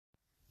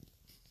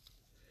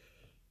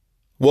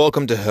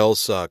Welcome to Hell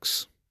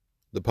Sucks,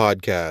 the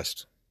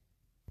podcast.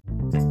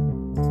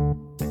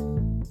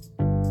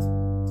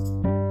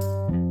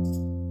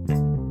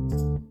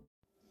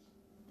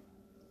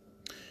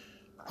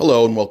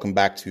 Hello and welcome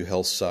back to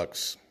Hell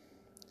Sucks.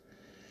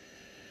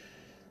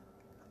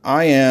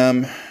 I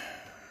am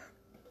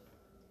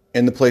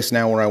in the place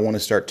now where I want to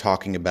start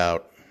talking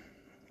about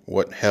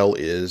what hell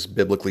is,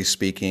 biblically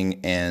speaking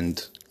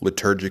and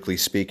liturgically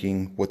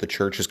speaking, what the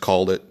church has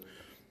called it,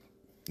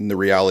 and the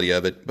reality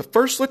of it. But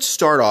first, let's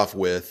start off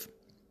with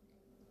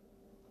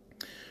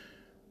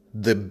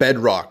the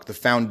bedrock, the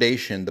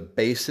foundation, the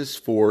basis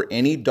for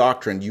any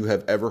doctrine you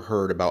have ever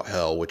heard about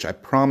hell, which I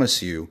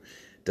promise you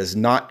does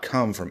not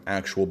come from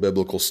actual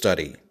biblical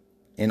study.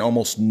 In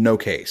almost no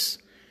case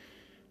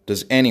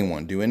does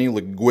anyone do any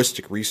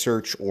linguistic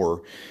research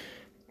or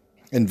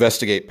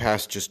investigate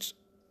past just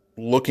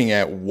looking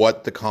at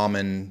what the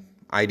common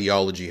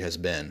ideology has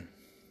been.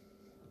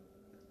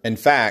 In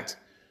fact,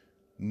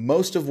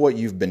 most of what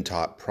you've been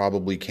taught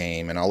probably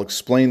came, and I'll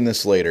explain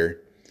this later,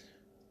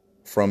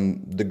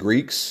 from the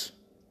Greeks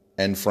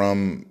and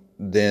from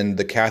then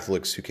the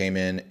Catholics who came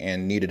in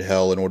and needed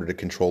hell in order to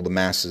control the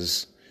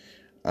masses,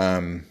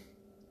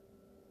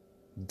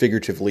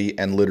 figuratively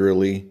and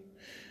literally.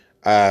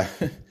 And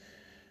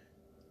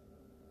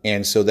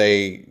so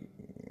they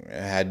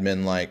had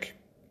men like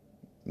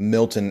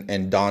Milton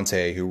and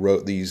Dante who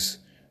wrote these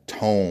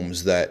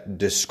tomes that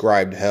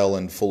described hell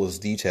in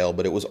fullest detail,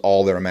 but it was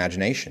all their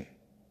imagination,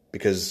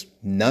 because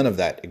none of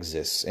that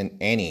exists in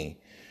any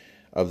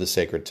of the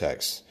sacred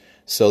texts.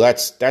 So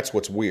that's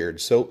what's weird.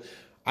 So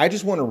I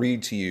just want to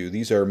read to you.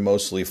 These are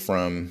mostly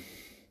from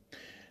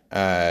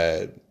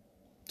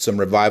some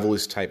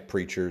revivalist type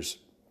preachers.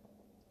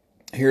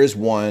 Here's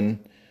one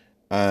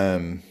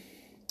from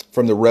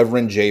the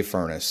Reverend J.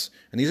 Furness.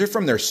 And these are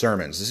from their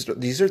sermons.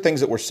 These are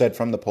things that were said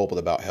from the pulpit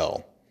about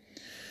hell.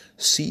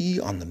 See,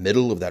 on the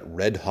middle of that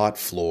red-hot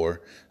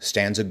floor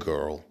stands a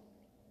girl.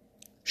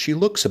 She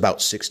looks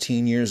about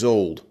 16 years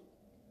old.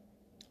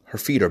 Her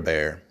feet are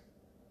bare.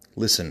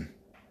 Listen,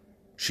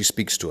 she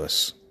speaks to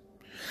us.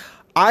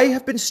 I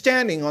have been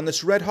standing on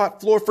this red-hot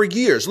floor for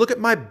years. Look at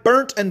my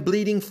burnt and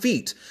bleeding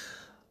feet.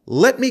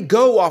 Let me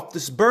go off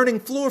this burning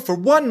floor for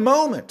one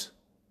moment.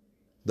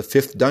 The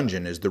fifth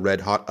dungeon is the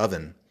red-hot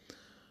oven.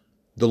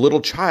 The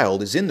little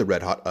child is in the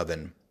red-hot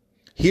oven.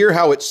 Hear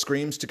how it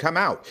screams to come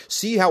out.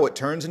 See how it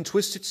turns and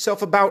twists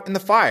itself about in the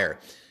fire.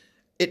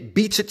 It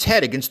beats its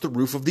head against the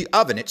roof of the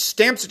oven. It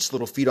stamps its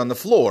little feet on the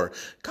floor.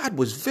 God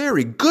was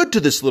very good to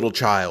this little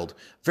child.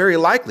 Very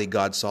likely,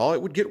 God saw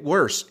it would get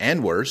worse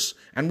and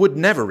would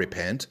never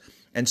repent,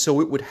 and so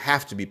it would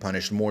have to be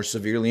punished more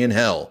severely in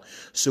hell.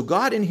 So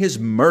God, in His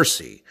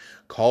mercy,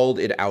 called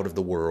it out of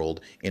the world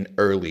in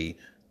early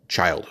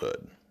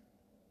childhood.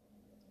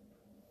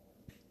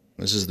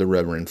 This is the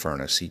Reverend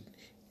Furness.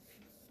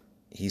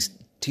 He's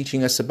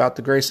teaching us about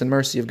the grace and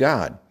mercy of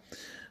God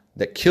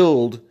that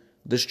killed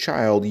this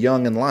child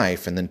young in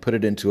life and then put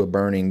it into a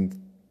burning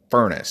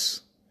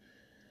furnace.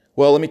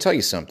 Well, let me tell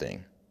you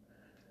something.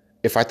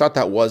 If I thought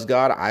that was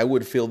God, I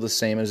would feel the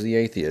same as the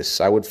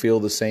atheists. I would feel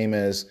the same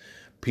as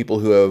people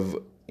who have,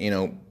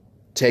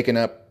 taken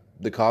up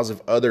the cause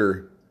of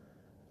other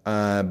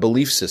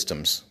belief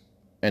systems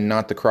and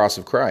not the cross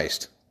of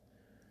Christ.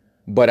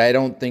 But I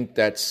don't think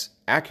that's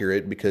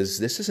accurate, because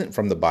this isn't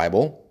from the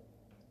Bible.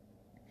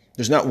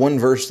 There's not one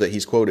verse that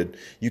he's quoted.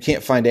 You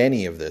can't find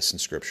any of this in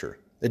Scripture.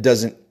 It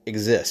doesn't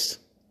exist.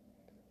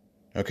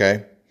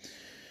 Okay?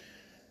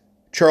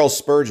 Charles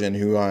Spurgeon,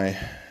 who I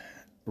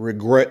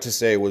regret to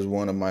say was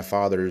one of my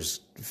father's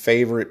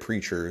favorite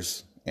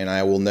preachers, and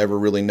I will never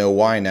really know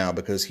why now,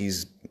 because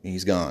he's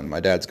gone. My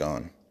dad's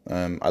gone.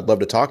 I'd love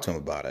to talk to him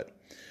about it.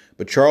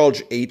 But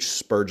Charles H.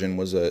 Spurgeon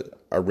was a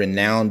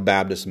renowned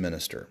Baptist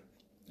minister.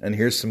 And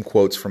here's some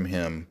quotes from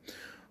him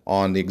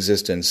on the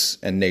existence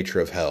and nature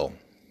of hell.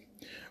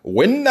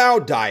 When thou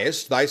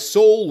diest, thy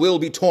soul will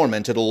be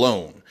tormented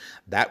alone.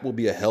 That will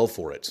be a hell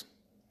for it.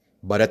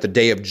 But at the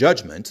day of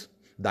judgment,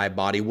 thy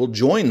body will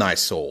join thy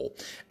soul,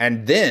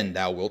 and then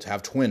thou wilt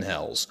have twin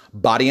hells.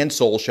 Body and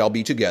soul shall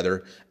be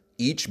together,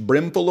 each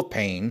brimful of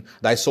pain,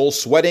 thy soul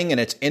sweating in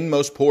its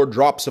inmost pore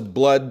drops of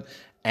blood,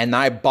 and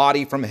thy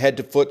body from head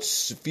to foot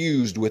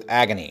suffused with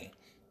agony.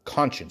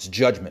 Conscience,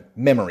 judgment,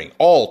 memory,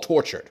 all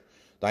tortured.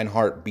 Thine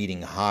heart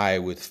beating high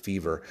with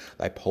fever,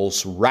 thy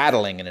pulse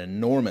rattling at an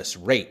enormous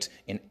rate,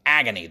 in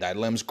agony, thy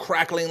limbs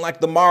crackling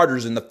like the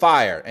martyrs in the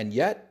fire, and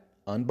yet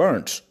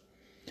unburnt.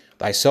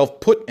 Thyself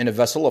put in a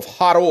vessel of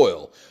hot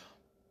oil,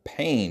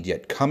 pained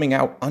yet coming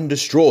out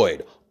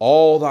undestroyed,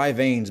 all thy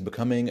veins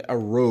becoming a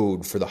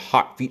road for the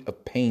hot feet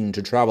of pain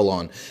to travel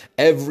on,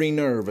 every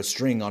nerve a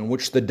string on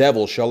which the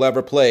devil shall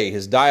ever play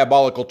his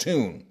diabolical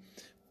tune.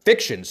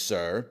 Fiction,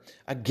 sir.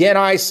 Again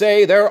I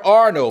say, there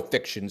are no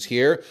fictions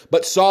here,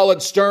 but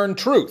solid, stern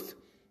truth.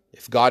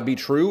 If God be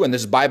true, and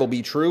this Bible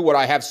be true, what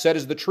I have said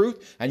is the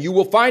truth, and you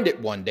will find it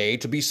one day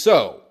to be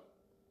so.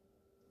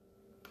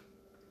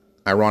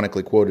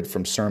 Ironically quoted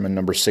from sermon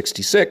number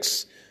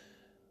 66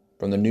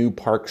 from the New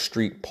Park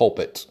Street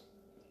pulpit.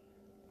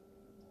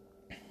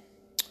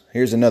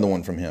 Here's another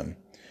one from him.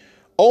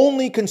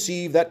 Only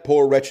conceive that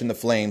poor wretch in the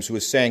flames who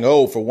is saying,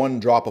 "Oh, for one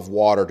drop of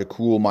water to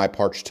cool my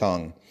parched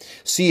tongue."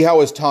 See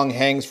how his tongue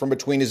hangs from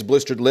between his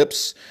blistered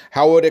lips,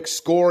 how it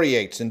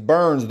excoriates and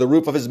burns the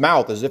roof of his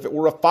mouth as if it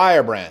were a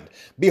firebrand.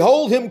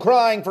 Behold him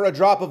crying for a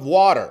drop of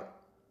water.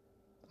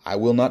 I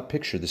will not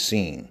picture the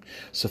scene.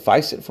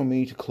 Suffice it for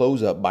me to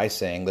close up by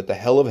saying that the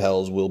hell of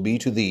hells will be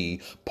to thee,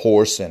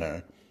 poor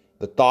sinner,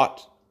 the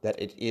thought that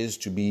it is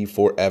to be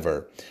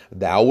forever.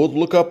 Thou wilt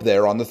look up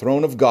there on the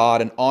throne of God,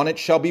 and on it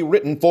shall be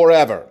written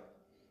forever.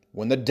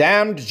 When the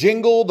damned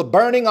jingle the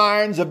burning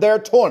irons of their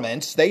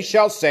torments, they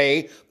shall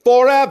say,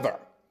 forever.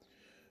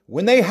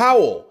 When they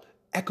howl,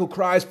 echo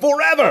cries,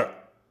 forever.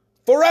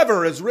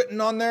 Forever is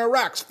written on their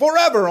racks,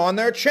 forever on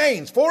their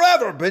chains,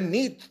 forever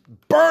beneath,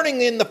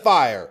 burning in the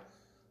fire.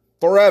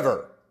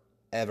 Forever,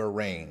 ever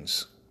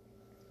reigns.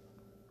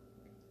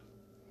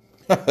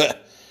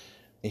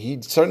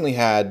 He certainly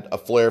had a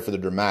flair for the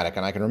dramatic,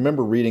 and I can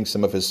remember reading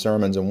some of his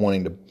sermons and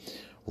wanting to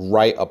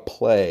write a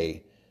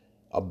play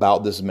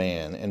about this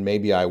man, and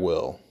maybe I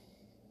will.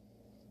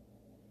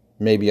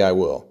 Maybe I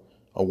will.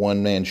 A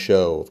one-man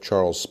show of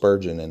Charles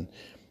Spurgeon, and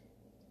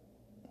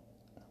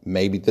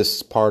maybe this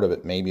is part of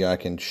it. Maybe I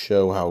can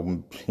show how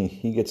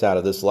he gets out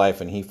of this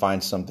life and he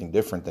finds something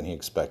different than he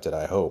expected,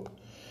 I hope.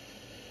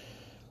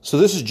 So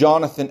this is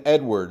Jonathan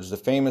Edwards, the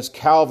famous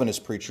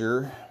Calvinist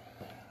preacher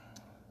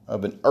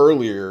of an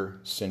earlier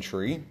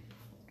century.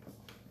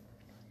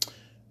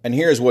 And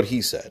here's what he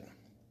said.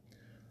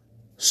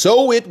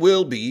 So it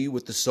will be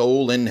with the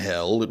soul in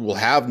hell. It will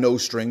have no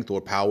strength or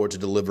power to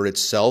deliver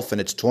itself,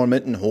 and its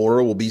torment and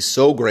horror will be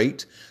so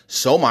great,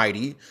 so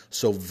mighty,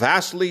 so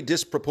vastly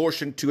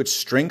disproportioned to its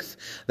strength,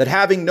 that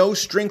having no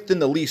strength in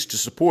the least to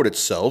support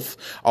itself,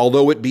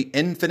 although it be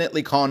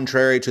infinitely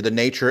contrary to the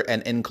nature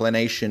and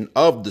inclination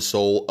of the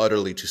soul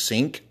utterly to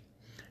sink,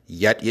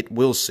 yet it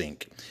will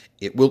sink.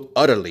 It will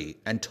utterly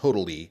and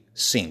totally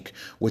sink,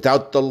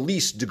 without the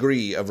least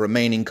degree of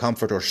remaining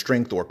comfort or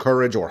strength or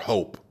courage or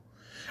hope.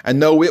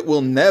 And though it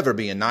will never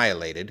be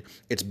annihilated,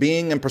 its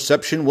being and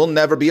perception will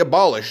never be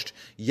abolished,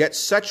 yet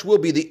such will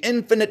be the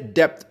infinite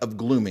depth of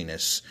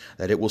gloominess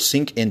that it will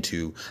sink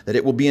into, that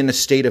it will be in a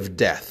state of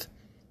death,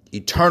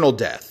 eternal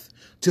death.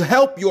 To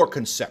help your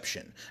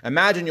conception,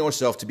 imagine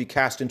yourself to be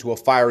cast into a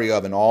fiery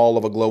oven all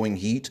of a glowing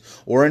heat,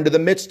 or into the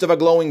midst of a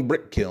glowing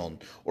brick kiln,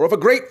 or of a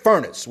great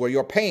furnace where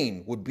your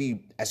pain would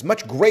be as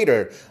much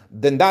greater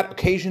than that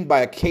occasioned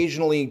by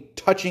occasionally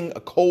touching a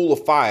coal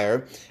of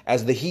fire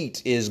as the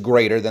heat is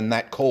greater than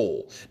that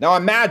coal. Now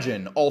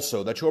imagine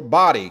also that your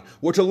body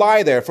were to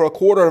lie there for a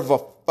quarter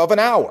of an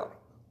hour,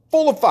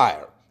 full of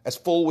fire, as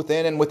full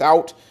within and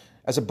without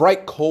as a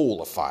bright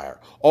coal of fire,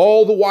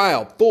 all the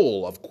while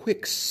full of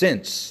quick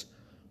sense.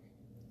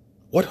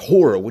 What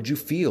horror would you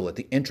feel at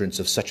the entrance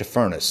of such a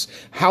furnace?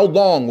 How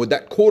long would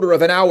that quarter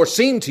of an hour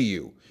seem to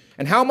you?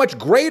 And how much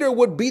greater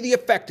would be the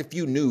effect if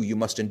you knew you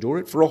must endure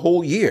it for a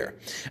whole year?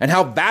 And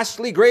how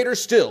vastly greater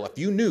still if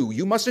you knew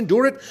you must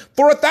endure it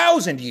for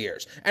 1,000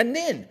 years? And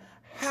then,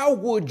 how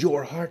would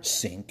your heart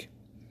sink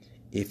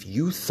if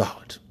you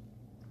thought,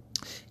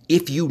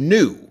 if you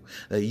knew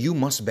that you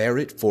must bear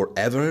it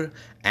forever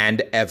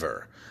and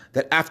ever?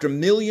 That after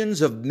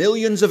millions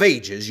of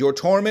ages, your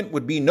torment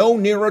would be no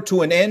nearer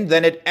to an end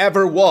than it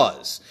ever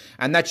was,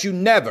 and that you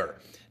never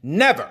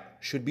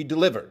should be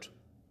delivered.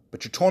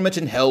 But your torment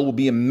in hell will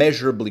be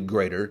immeasurably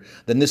greater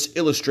than this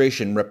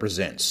illustration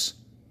represents.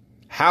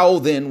 How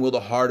then will the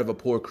heart of a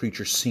poor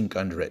creature sink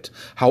under it?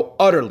 How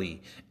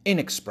utterly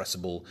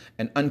inexpressible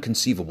and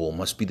unconceivable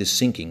must be the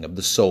sinking of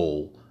the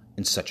soul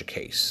in such a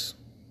case.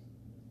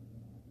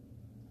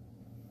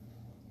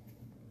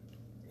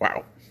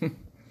 Wow.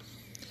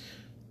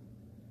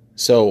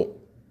 So,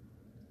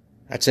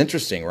 that's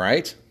interesting,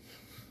 right?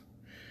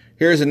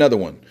 Here's another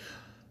one.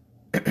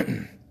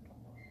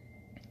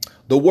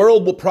 The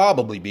world will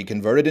probably be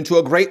converted into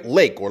a great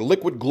lake or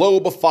liquid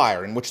globe of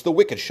fire in which the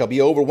wicked shall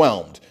be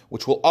overwhelmed,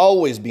 which will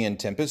always be in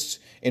tempests,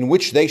 in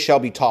which they shall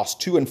be tossed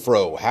to and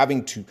fro,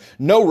 having to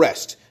no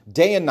rest,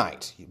 day and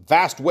night,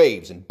 vast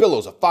waves and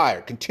billows of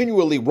fire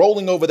continually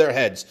rolling over their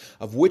heads,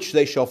 of which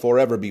they shall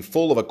forever be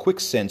full of a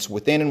quick sense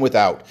within and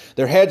without.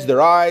 Their heads,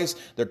 their eyes,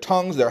 their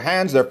tongues, their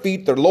hands, their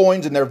feet, their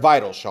loins, and their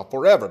vitals shall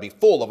forever be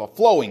full of a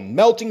flowing,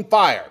 melting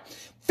fire,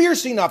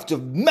 fierce enough to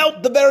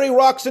melt the very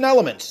rocks and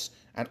elements.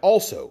 And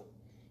also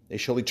they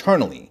shall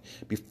eternally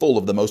be full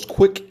of the most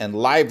quick and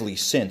lively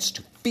sense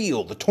to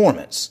feel the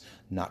torments,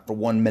 not for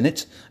 1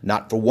 minute,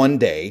 not for 1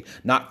 day,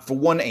 not for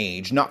 1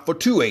 age, not for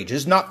 2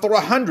 ages, not for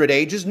 100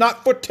 ages,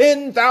 not for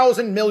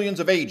 10,000 millions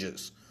of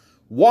ages.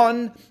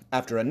 One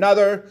after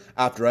another,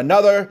 after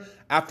another,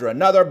 after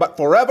another, but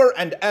forever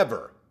and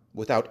ever,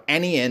 without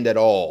any end at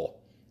all,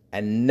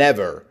 and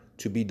never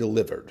to be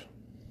delivered.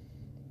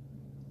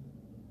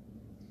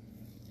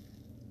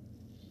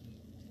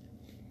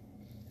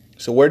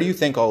 So where do you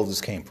think all of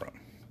this came from?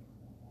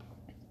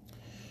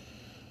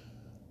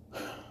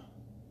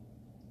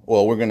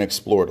 Well, we're going to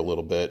explore it a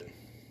little bit.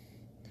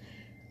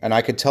 And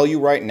I could tell you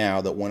right now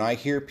that when I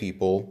hear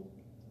people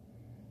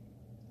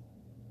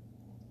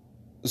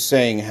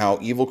saying how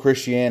evil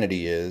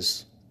Christianity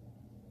is,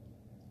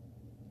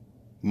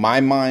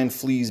 my mind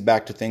flees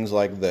back to things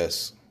like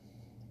this.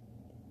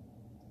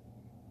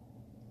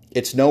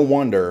 It's no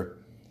wonder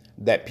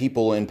that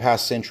people in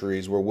past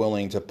centuries were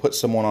willing to put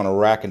someone on a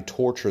rack and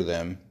torture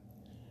them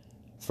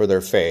for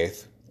their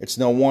faith. It's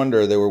no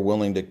wonder they were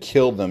willing to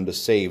kill them to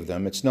save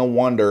them. It's no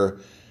wonder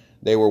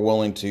they were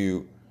willing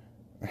to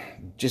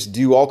just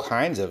do all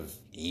kinds of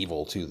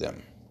evil to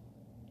them,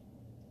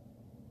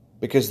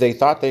 because they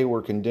thought they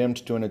were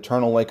condemned to an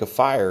eternal lake of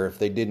fire if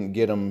they didn't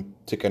get them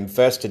to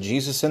confess to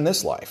Jesus in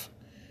this life.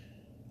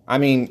 I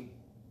mean,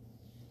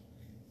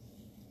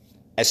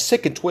 as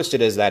sick and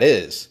twisted as that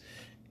is,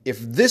 if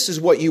this is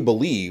what you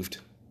believed,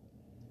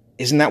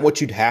 isn't that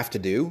what you'd have to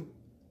do?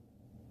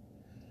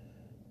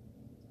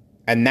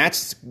 And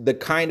that's the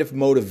kind of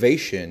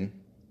motivation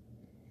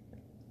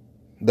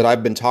that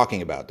I've been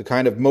talking about, the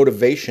kind of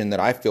motivation that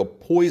I feel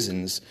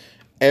poisons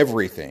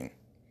everything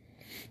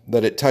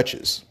that it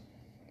touches.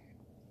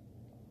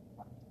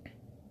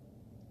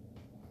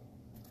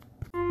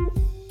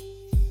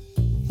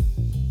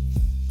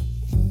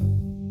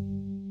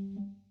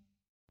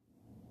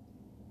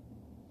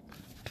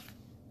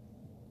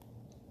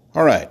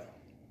 All right.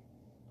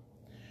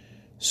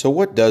 So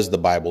what does the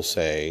Bible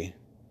say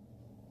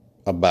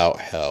about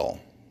hell?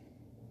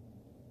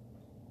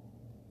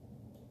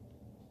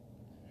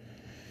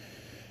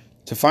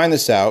 To find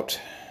this out,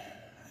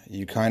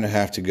 you kind of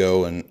have to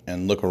go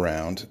and look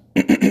around.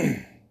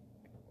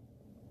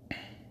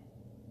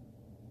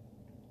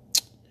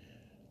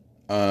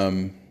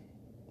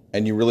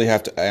 And you really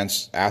have to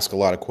ask a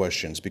lot of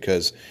questions,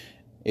 because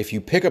if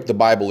you pick up the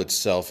Bible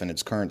itself in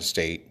its current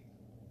state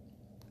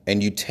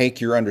and you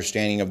take your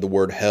understanding of the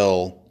word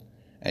hell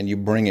and you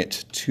bring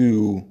it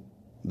to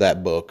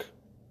that book,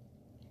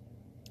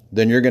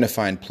 then you're going to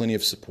find plenty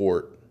of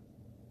support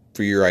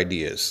for your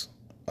ideas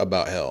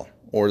about hell,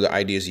 or the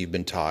ideas you've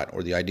been taught,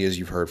 or the ideas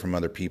you've heard from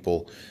other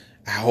people.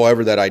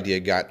 However that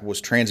idea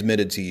was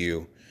transmitted to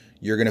you,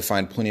 you're going to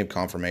find plenty of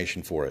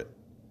confirmation for it,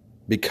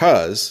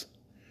 because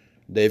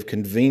they've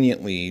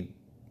conveniently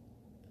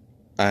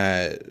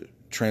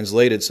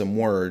translated some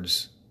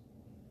words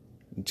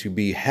to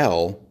be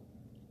hell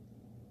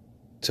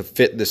to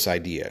fit this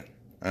idea.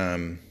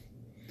 And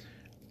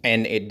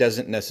it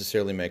doesn't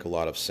necessarily make a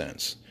lot of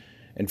sense.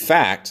 In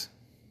fact,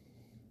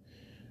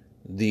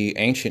 the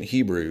ancient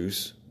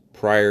Hebrews,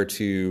 prior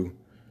to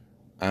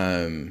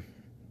the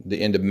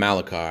end of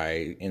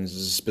Malachi, and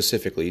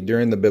specifically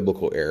during the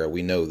biblical era,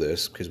 we know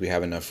this because we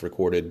have enough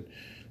recorded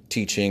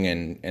teaching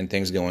and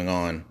things going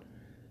on,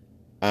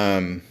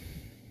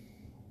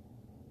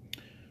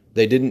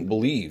 they didn't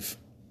believe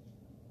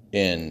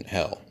in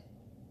hell.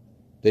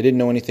 They didn't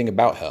know anything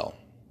about hell.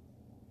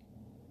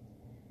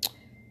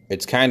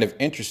 It's kind of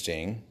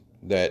interesting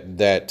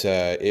that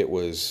it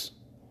was,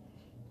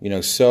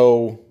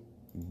 so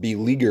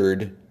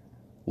beleaguered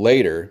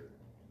later.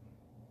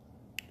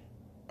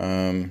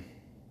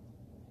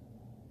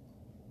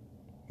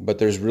 But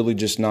there's really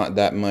just not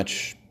that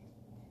much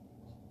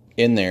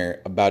in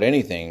there about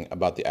anything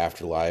about the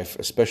afterlife,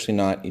 especially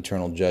not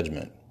eternal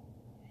judgment.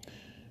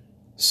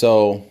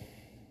 So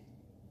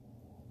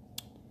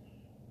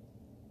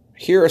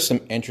here are some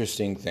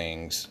interesting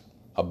things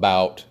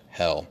about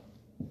hell.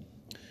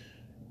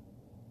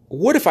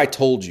 What if I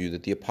told you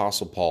that the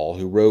Apostle Paul,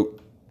 who wrote,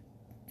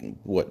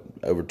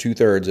 over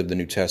 2/3 of the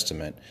New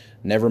Testament,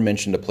 never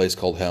mentioned a place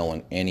called hell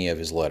in any of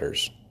his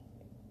letters?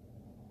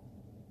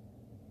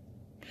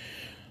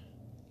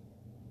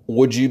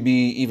 Would you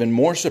be even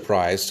more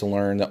surprised to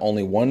learn that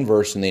only one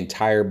verse in the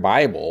entire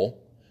Bible,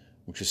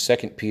 which is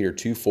 2 Peter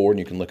 2:4, and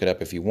you can look it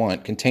up if you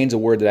want, contains a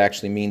word that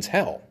actually means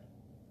hell?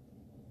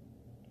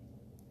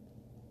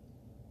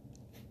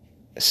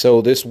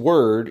 So this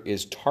word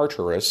is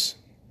Tartarus.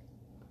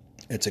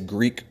 It's a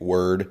Greek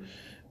word,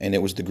 and it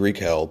was the Greek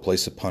hell,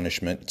 place of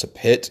punishment. It's a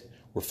pit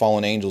where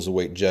fallen angels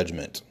await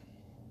judgment.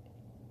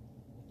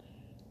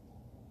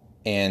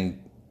 And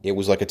it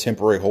was like a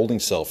temporary holding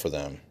cell for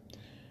them.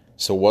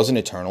 So it wasn't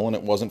eternal, and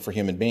it wasn't for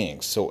human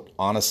beings. So it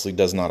honestly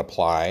does not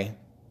apply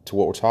to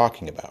what we're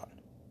talking about.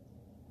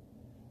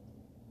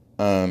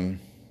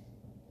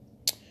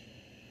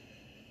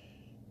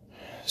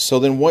 So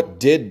then what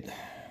did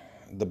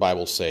the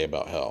Bible say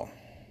about hell?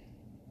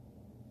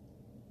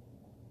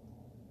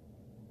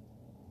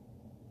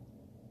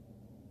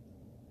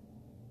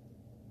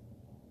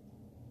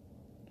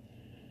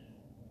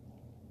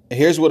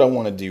 Here's what I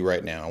want to do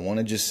right now. I want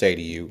to just say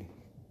to you,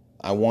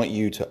 I want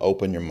you to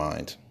open your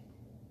mind,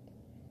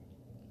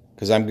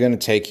 because I'm going to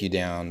take you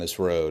down this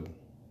road,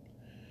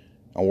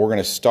 and we're going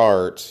to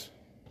start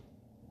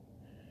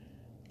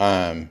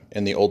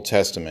in the Old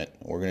Testament.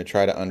 We're going to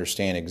try to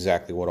understand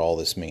exactly what all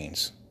this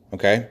means,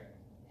 okay?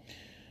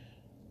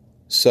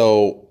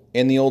 So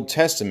in the Old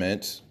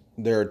Testament,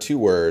 there are two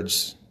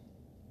words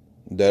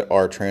that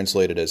are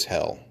translated as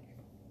hell.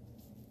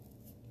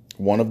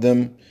 One of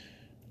them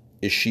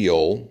is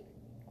Sheol.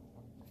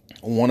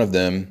 One of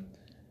them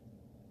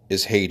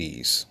is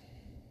Hades.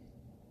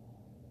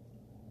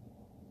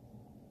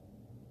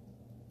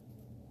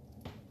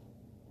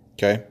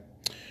 Okay?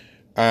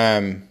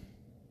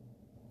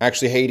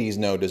 Actually, Hades,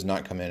 no, does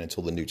not come in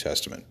until the New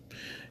Testament.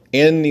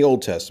 In the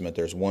Old Testament,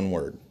 there's one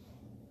word,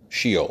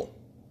 Sheol.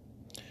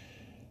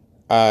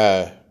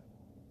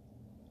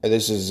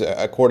 This is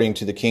according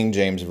to the King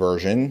James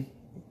Version,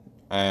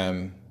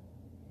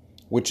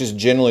 which is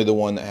generally the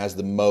one that has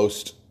the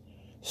most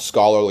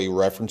scholarly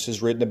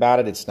references written about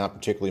it. It's not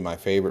particularly my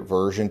favorite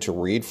version to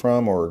read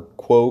from or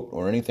quote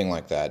or anything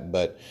like that,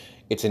 but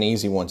it's an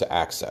easy one to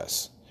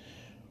access.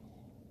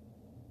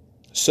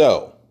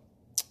 So,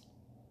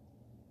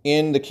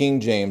 in the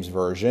King James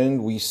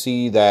Version, we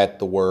see that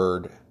the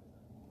word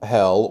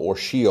hell or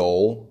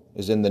Sheol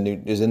is in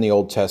the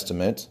Old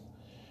Testament.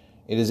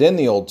 It is in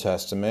the Old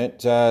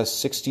Testament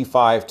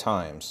 65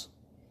 times.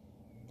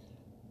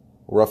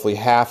 Roughly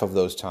half of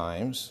those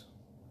times,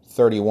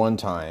 31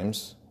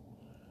 times,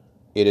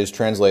 it is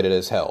translated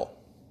as hell.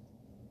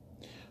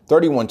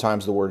 31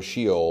 times the word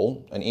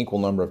Sheol, an equal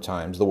number of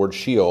times, the word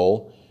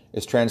Sheol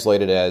is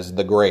translated as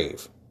the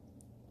grave.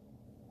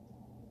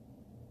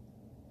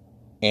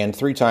 And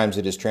 3 times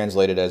it is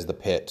translated as the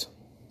pit.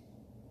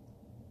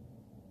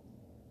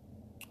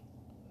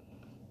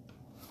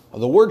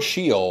 The word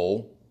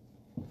Sheol,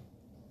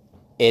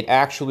 it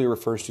actually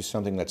refers to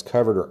something that's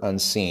covered or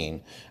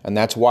unseen. And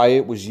that's why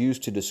it was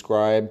used to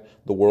describe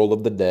the world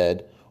of the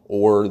dead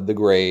or the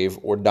grave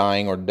or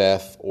dying or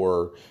death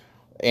or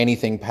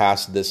anything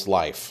past this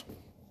life.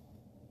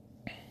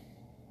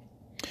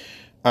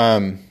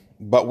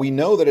 But we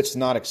know that it's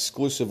not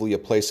exclusively a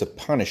place of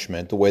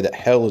punishment the way that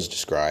hell is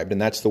described.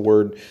 And that's the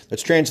word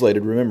that's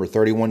translated, remember,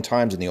 31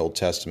 times in the Old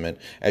Testament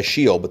as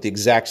Sheol. But the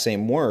exact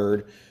same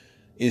word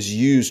is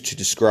used to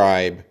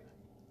describe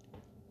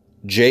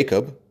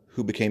Jacob,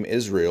 who became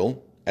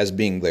Israel, as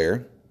being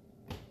there.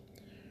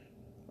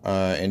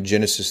 In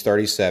Genesis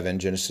 37,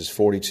 Genesis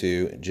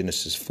 42,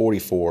 Genesis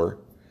 44.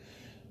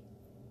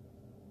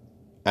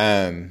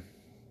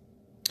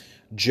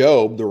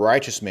 Job, the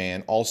righteous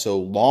man, also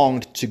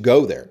longed to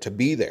go there, to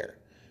be there,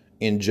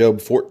 in Job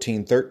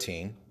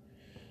 14:13.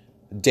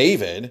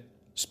 David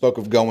spoke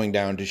of going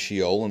down to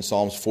Sheol in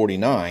Psalms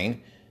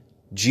 49.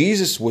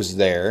 Jesus was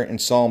there in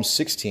Psalm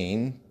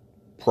 16,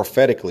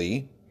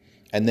 prophetically,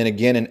 and then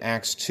again in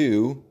Acts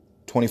 2,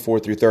 24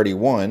 through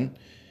 31.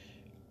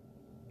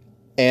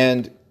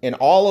 And in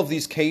all of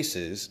these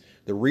cases,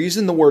 the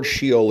reason the word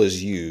Sheol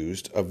is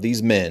used of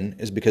these men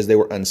is because they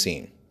were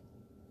unseen.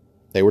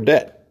 They were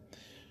dead.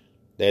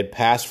 They had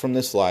passed from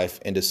this life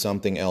into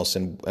something else,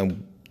 and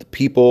the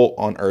people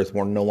on earth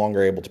were no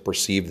longer able to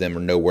perceive them or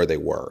know where they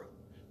were.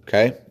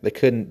 Okay? They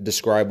couldn't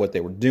describe what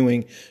they were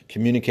doing,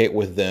 communicate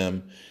with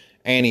them,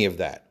 any of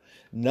that.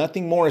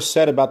 Nothing more is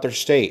said about their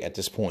state at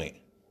this point.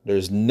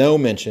 There's no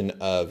mention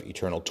of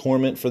eternal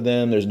torment for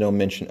them. There's no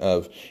mention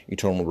of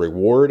eternal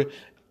reward.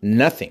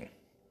 Nothing.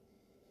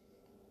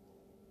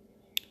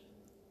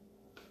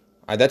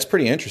 That's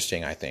pretty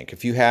interesting, I think.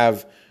 If you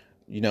have,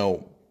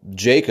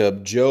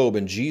 Jacob, Job,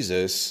 and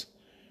Jesus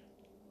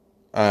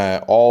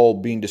all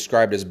being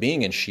described as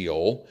being in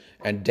Sheol,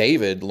 and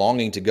David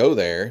longing to go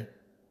there,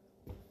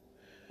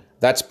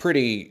 that's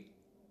pretty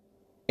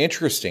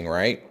interesting,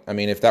 right? I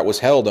mean, if that was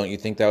hell, don't you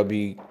think that would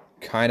be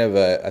kind of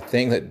a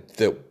thing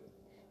that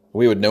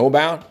we would know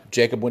about?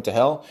 Jacob went to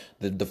hell,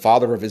 the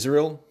father of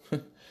Israel?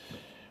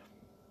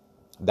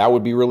 That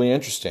would be really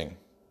interesting.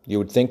 You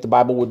would think the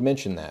Bible would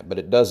mention that, but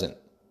it doesn't.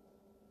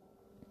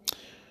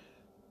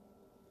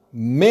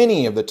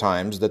 Many of the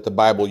times that the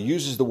Bible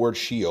uses the word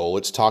Sheol,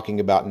 it's talking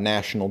about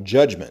national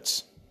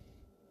judgments,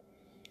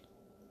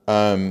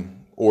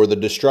 or the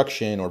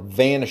destruction or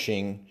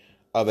vanishing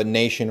of a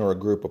nation or a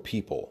group of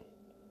people.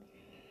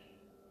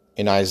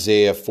 In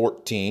Isaiah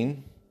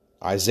 14,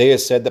 Isaiah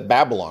said that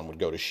Babylon would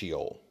go to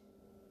Sheol,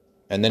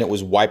 and then it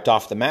was wiped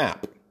off the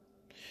map.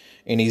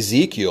 In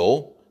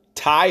Ezekiel,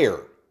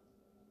 Tyre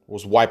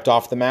was wiped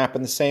off the map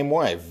in the same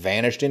way,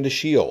 vanished into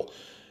Sheol.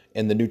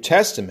 In the New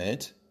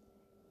Testament,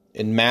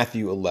 in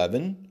Matthew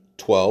 11,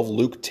 12,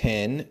 Luke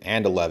 10,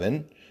 and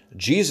 11,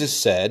 Jesus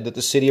said that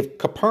the city of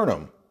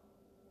Capernaum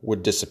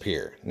would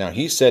disappear. Now,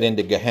 he said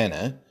into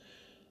Gehenna,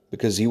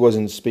 because he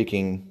wasn't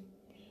speaking,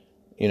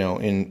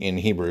 in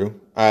Hebrew.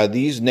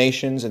 These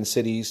nations and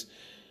cities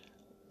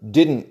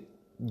didn't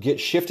get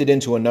shifted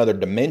into another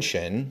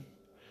dimension.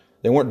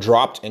 They weren't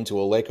dropped into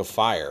a lake of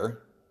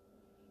fire.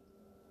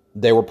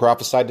 They were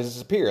prophesied to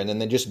disappear, and then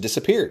they just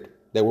disappeared.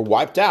 They were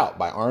wiped out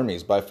by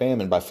armies, by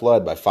famine, by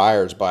flood, by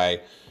fires,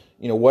 by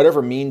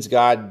whatever means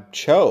God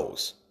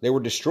chose. They were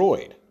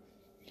destroyed.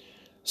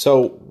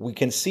 So we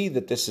can see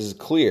that this is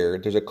clear.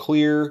 There's a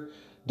clear,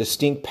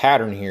 distinct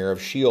pattern here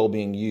of Sheol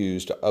being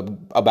used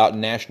about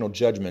national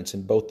judgments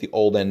in both the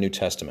Old and New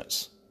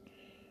Testaments.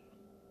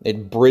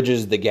 It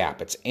bridges the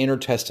gap. It's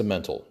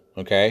intertestamental,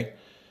 okay?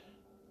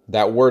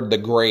 That word, the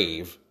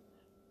grave,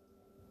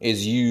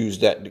 is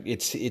used, that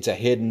it's a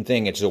hidden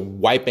thing. It's a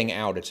wiping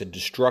out. It's a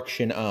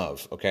destruction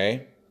of,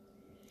 okay?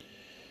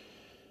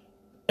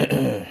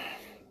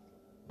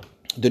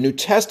 The New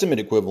Testament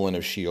equivalent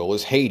of Sheol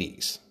is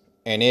Hades,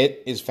 and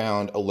it is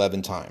found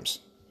 11 times.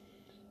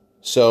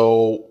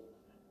 So,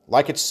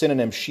 like its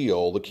synonym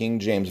Sheol, the King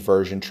James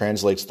Version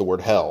translates the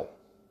word hell.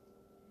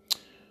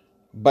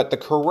 But the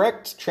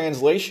correct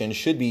translation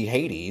should be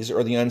Hades,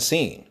 or the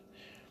unseen.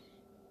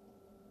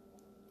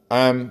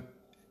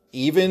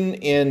 Even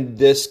in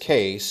this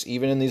case,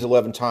 even in these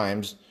 11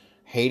 times,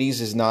 Hades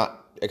is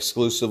not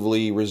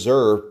exclusively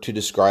reserved to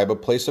describe a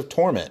place of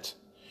torment.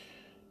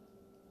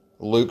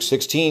 Luke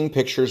 16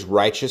 pictures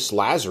righteous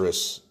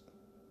Lazarus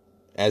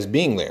as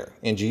being there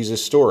in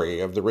Jesus'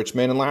 story of the rich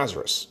man and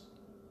Lazarus.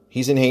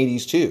 He's in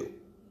Hades too.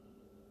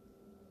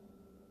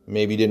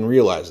 Maybe you didn't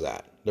realize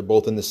that. They're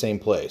both in the same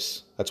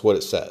place. That's what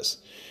it says.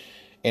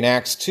 In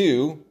Acts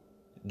 2,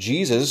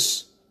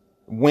 Jesus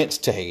went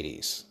to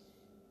Hades.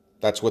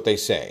 That's what they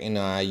say. And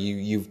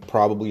you've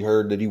probably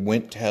heard that he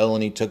went to hell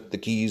and he took the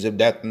keys of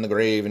death and the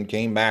grave and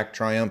came back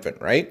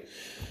triumphant, right?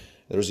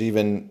 There's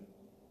even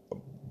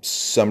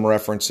some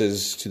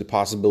references to the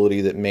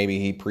possibility that maybe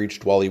he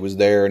preached while he was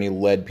there and he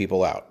led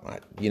people out.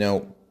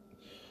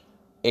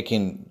 It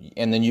can,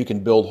 and then you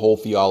can build whole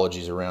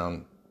theologies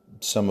around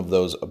some of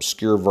those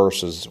obscure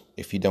verses.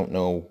 If you don't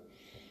know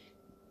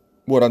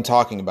what I'm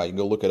talking about, you can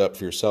go look it up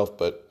for yourself.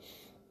 But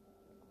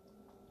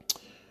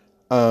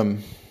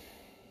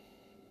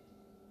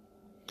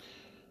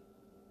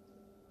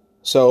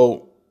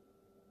so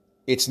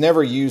it's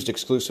never used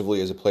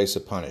exclusively as a place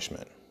of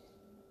punishment.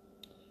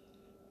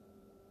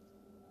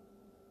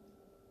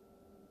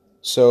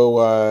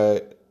 So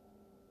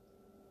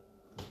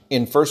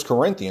in 1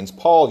 Corinthians,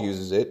 Paul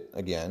uses it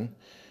again,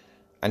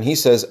 and he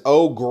says,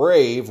 "O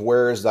grave,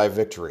 where is thy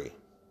victory?"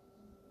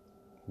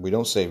 We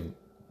don't say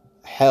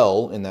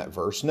hell in that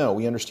verse. No,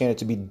 we understand it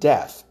to be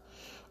death.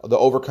 The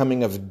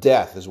overcoming of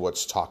death is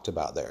what's talked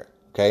about there.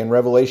 Okay, in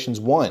Revelations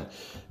 1,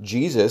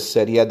 Jesus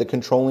said he had the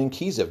controlling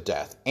keys of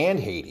death and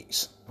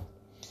Hades,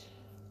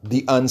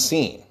 the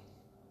unseen,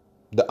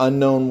 the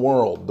unknown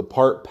world, the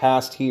part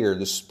past here,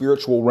 the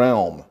spiritual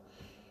realm,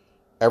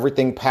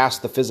 everything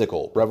past the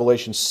physical.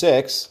 Revelation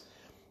 6,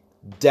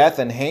 death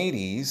and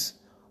Hades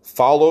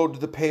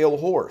followed the pale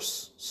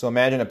horse. So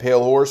imagine a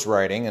pale horse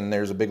riding and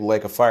there's a big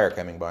lake of fire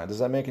coming by. Does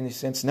that make any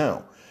sense?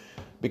 No.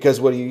 Because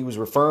what he was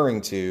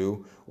referring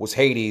to was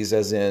Hades,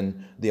 as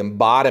in the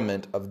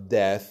embodiment of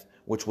death,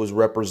 which was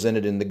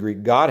represented in the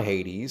Greek god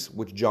Hades,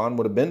 which John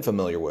would have been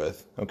familiar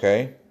with.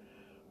 Okay?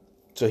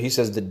 So he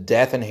says the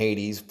death and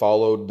Hades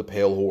followed the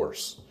pale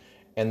horse.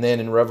 And then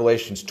in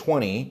Revelations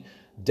 20,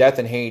 death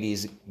and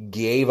Hades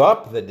gave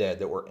up the dead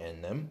that were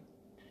in them.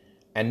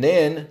 And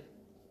then,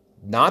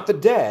 not the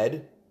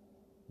dead,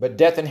 but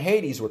death and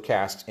Hades were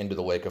cast into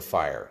the lake of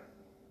fire.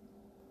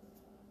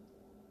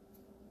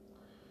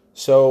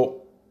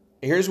 So,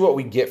 here's what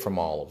we get from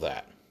all of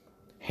that.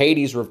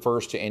 Hades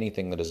refers to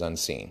anything that is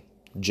unseen,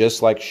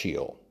 just like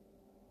Sheol.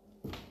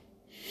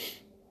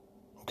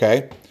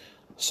 Okay?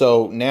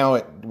 So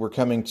now we're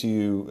coming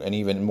to an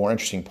even more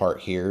interesting part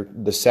here.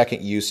 The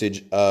second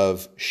usage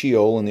of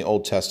Sheol in the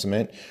Old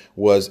Testament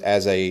was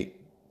as a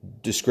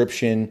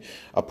description,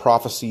 a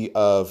prophecy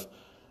of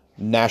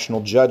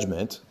national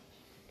judgment.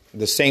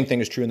 The same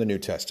thing is true in the New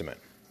Testament.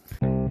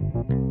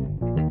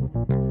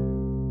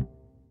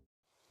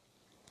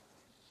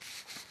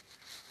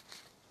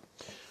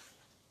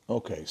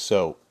 Okay,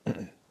 so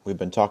we've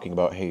been talking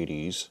about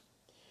Hades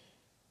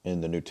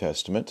in the New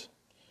Testament.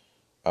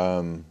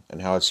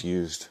 And how it's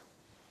used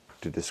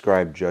to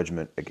describe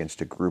judgment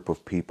against a group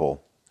of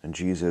people. And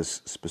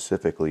Jesus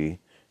specifically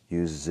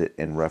uses it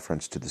in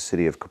reference to the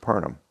city of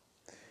Capernaum.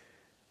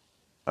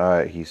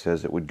 He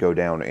says it would go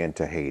down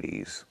into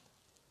Hades.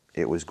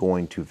 It was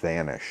going to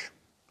vanish.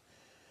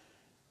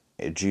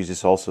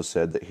 Jesus also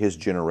said that his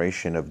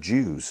generation of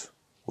Jews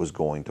was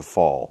going to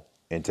fall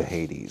into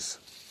Hades.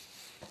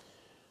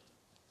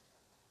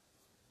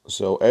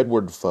 So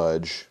Edward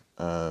Fudge,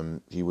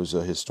 he was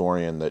a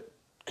historian that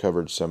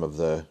covered some of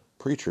the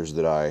preachers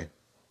that I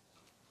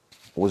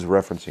was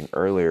referencing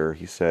earlier.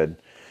 He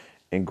said,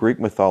 in Greek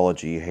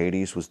mythology,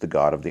 Hades was the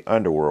god of the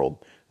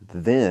underworld.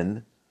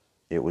 Then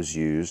it was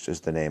used as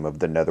the name of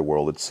the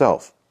netherworld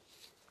itself.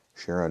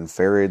 Charon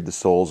ferried the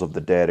souls of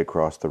the dead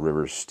across the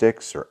rivers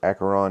Styx or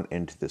Acheron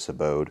into this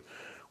abode,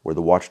 where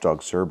the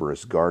watchdog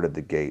Cerberus guarded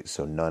the gate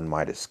so none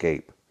might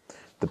escape.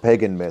 The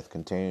pagan myth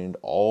contained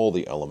all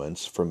the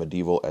elements for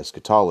medieval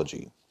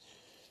eschatology.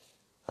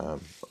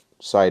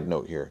 Side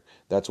note here,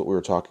 that's what we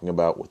were talking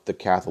about with the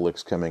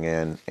Catholics coming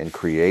in and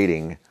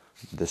creating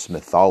this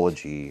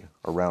mythology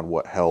around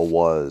what hell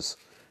was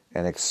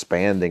and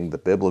expanding the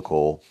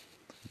biblical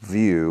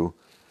view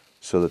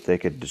so that they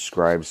could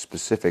describe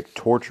specific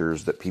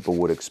tortures that people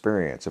would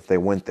experience if they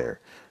went there.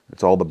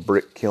 It's all the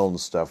brick kiln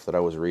stuff that I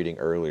was reading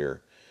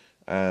earlier.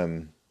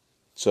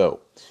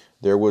 So,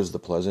 there was the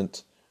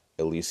pleasant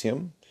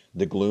Elysium,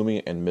 the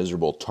gloomy and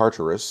miserable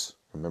Tartarus.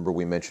 Remember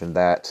we mentioned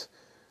that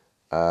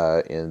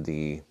in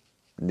the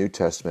New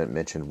Testament,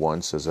 mentioned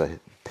once as a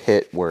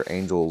pit where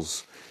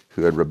angels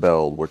who had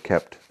rebelled were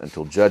kept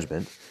until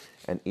judgment,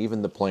 and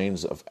even the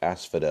plains of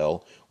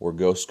Asphodel, where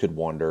ghosts could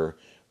wander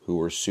who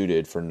were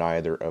suited for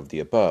neither of the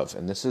above.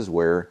 And this is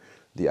where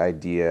the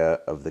idea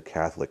of the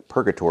Catholic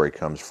purgatory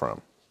comes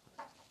from.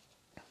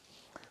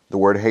 The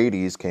word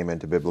Hades came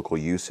into biblical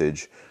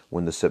usage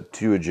when the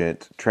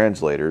Septuagint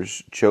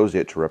translators chose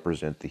it to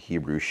represent the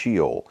Hebrew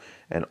Sheol,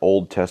 an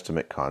Old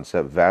Testament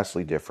concept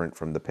vastly different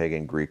from the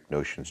pagan Greek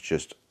notions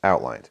just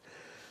outlined.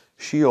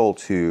 Sheol,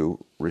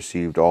 too,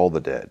 received all the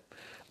dead,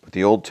 but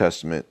the Old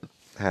Testament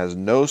has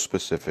no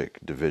specific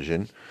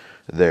division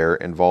there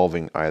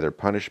involving either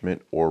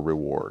punishment or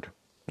reward.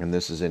 And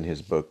this is in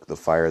his book, The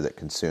Fire That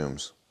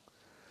Consumes.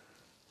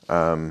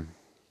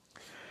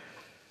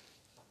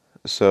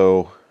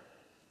 So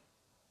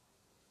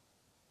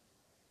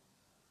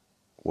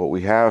what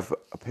we have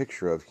a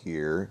picture of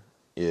here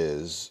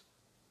is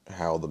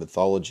how the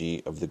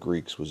mythology of the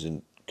Greeks was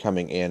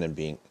coming in and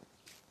being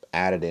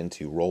added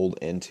into, rolled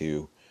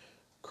into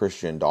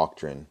Christian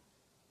doctrine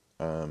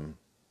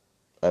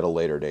at a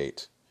later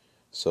date.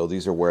 So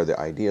these are where the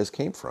ideas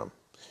came from.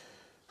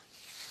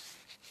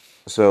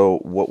 So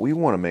what we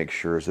want to make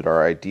sure is that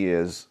our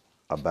ideas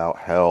about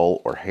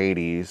hell or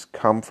Hades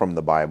come from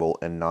the Bible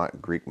and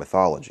not Greek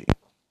mythology.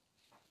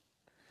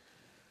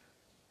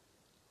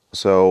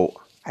 So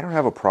I don't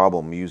have a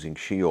problem using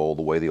Sheol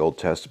the way the Old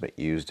Testament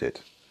used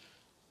it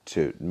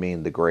to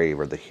mean the grave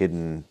or the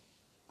hidden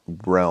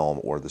realm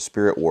or the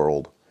spirit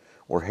world,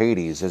 or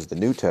Hades as the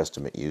New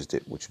Testament used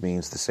it, which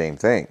means the same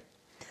thing.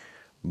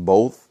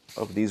 Both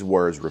of these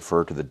words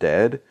refer to the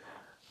dead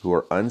who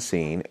are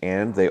unseen,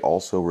 and they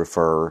also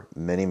refer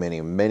many,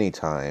 many, many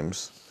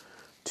times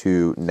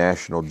to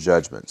national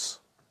judgments.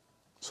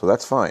 So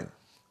that's fine,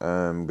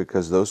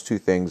 because those two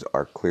things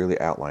are clearly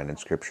outlined in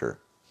Scripture.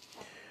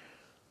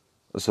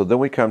 So then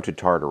we come to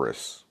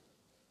Tartarus.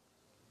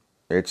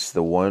 It's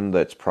the one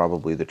that's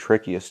probably the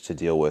trickiest to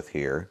deal with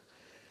here.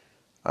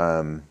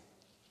 And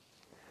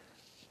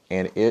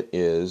it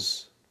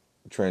is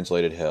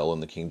translated hell in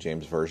the King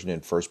James Version in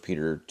 1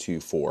 Peter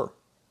 2:4.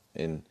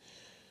 And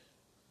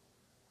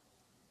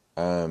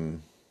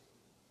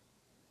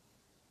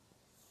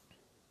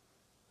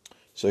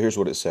so here's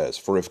what it says.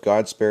 For if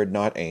God spared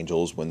not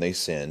angels when they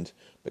sinned,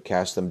 but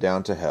cast them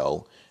down to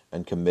hell,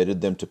 and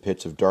committed them to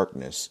pits of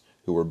darkness,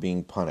 who were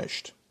being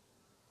punished.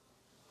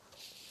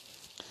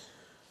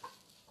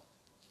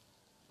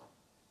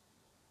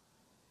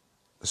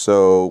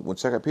 So when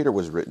 2 Peter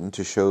was written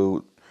to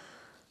show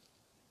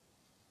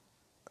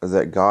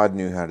that God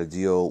knew how to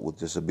deal with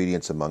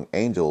disobedience among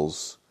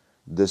angels,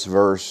 this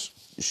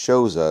verse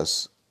shows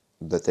us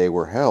that they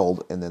were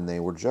held and then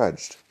they were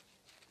judged.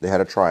 They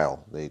had a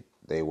trial.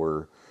 They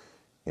were,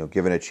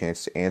 given a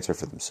chance to answer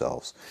for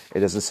themselves.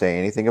 It doesn't say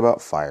anything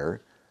about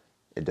fire.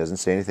 It doesn't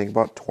say anything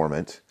about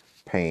torment,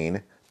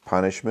 pain,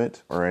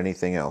 punishment, or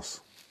anything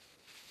else.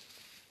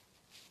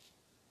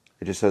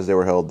 It just says they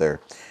were held there.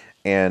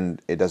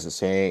 And it doesn't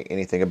say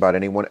anything about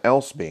anyone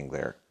else being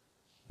there.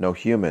 No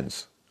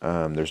humans.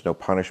 There's no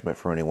punishment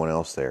for anyone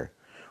else there.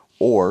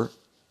 Or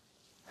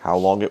how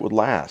long it would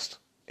last.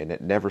 And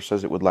it never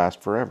says it would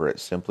last forever.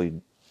 It's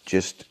simply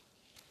just,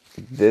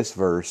 this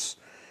verse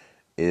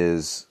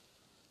is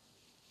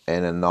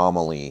an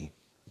anomaly.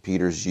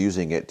 Peter's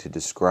using it to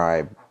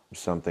describe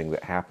something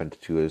that happened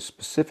to a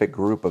specific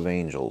group of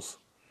angels.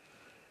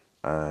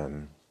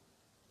 And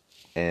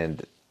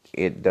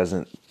it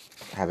doesn't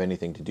have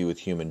anything to do with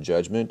human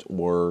judgment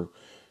or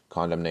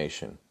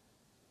condemnation.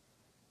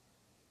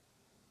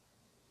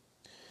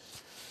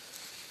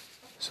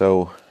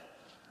 So,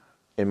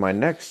 in my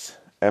next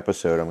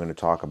episode, I'm going to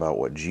talk about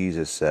what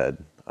Jesus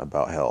said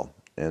about hell.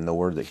 And the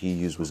word that he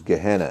used was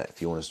Gehenna,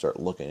 if you want to start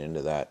looking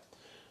into that.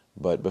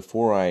 But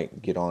before I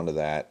get on to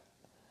that,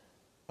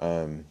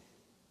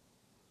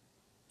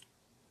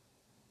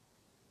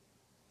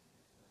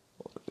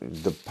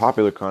 the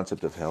popular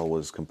concept of hell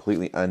was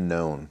completely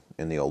unknown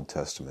in the Old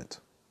Testament.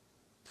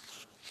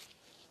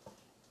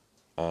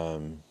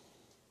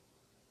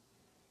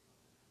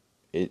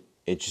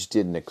 It just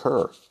didn't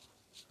occur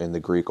in the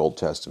Greek Old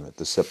Testament,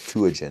 the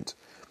Septuagint.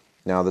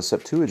 Now, the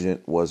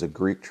Septuagint was a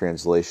Greek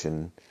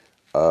translation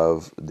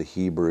of the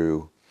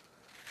Hebrew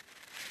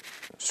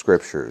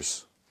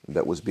scriptures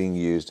that was being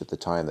used at the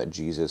time that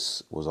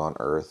Jesus was on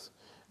earth,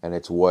 and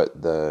it's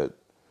what the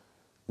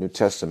New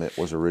Testament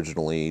was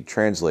originally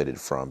translated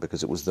from,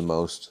 because it was the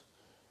most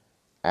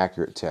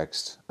accurate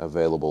text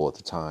available at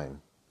the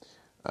time.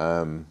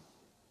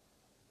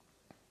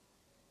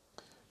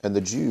 And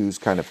the Jews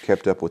kind of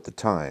kept up with the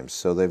times,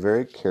 so they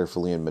very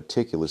carefully and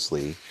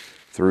meticulously,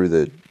 through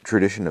the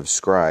tradition of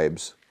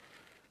scribes,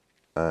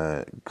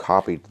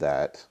 copied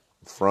that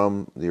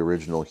from the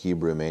original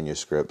Hebrew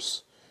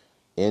manuscripts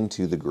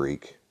into the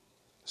Greek,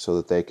 so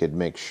that they could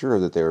make sure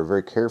that they were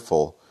very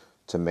careful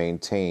to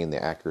maintain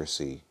the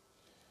accuracy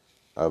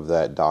of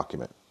that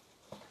document.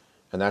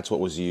 And that's what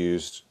was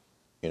used,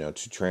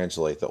 to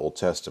translate the Old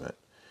Testament.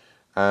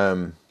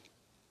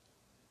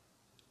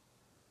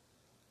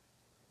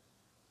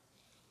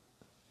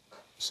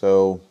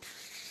 So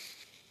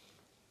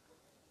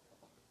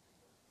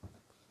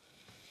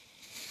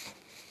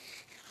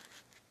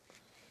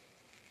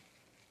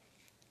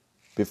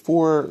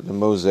before the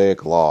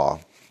Mosaic Law,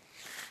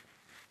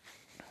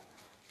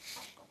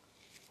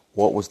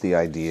 what was the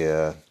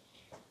idea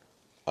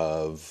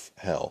of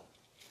hell?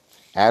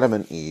 Adam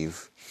and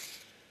Eve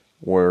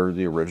were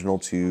the original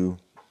two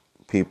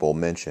people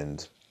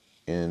mentioned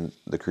in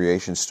the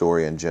creation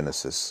story in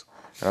Genesis.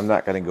 And I'm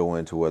not going to go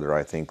into whether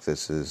I think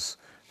this is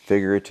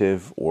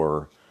figurative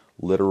or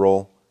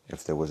literal,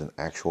 if there was an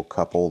actual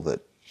couple that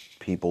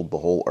peopled the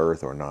whole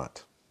earth or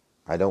not.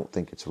 I don't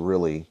think it's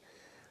really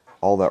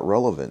all that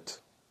relevant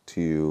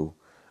to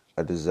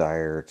a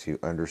desire to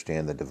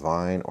understand the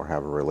divine or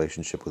have a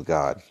relationship with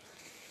God.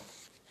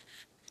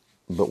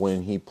 But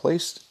when he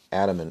placed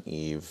Adam and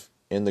Eve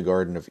in the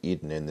Garden of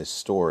Eden in this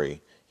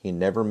story, he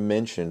never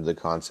mentioned the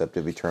concept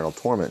of eternal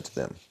torment to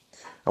them.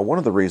 Now, one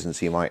of the reasons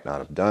he might not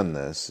have done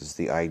this is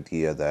the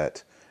idea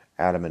that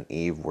Adam and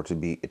Eve were to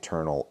be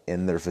eternal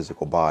in their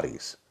physical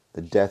bodies.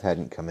 The death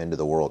hadn't come into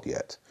the world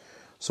yet.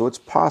 So it's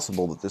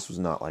possible that this was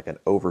not like an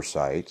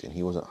oversight and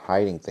he wasn't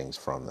hiding things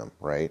from them,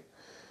 right?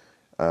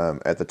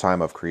 At the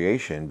time of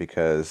creation,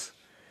 because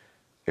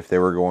if they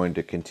were going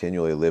to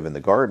continually live in the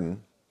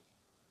garden,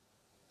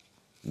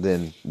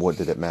 then what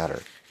did it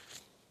matter?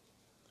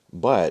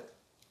 But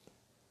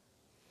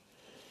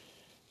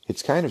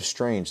it's kind of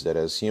strange that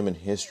as human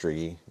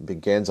history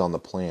begins on the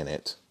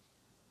planet,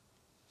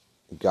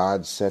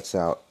 God sets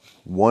out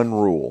one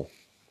rule.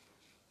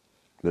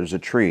 There's a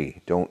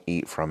tree, don't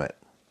eat from it.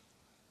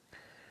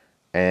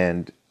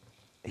 And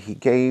he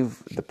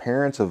gave the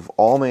parents of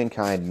all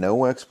mankind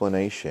no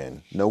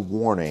explanation, no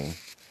warning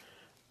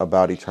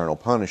about eternal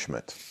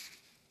punishment.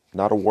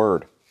 Not a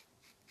word.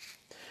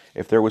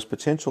 If there was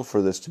potential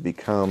for this to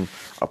become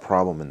a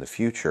problem in the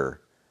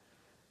future,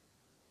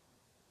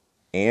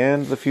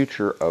 and the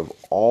future of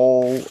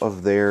all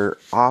of their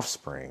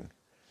offspring,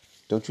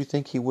 don't you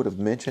think he would have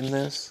mentioned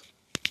this?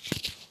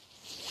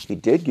 He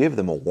did give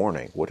them a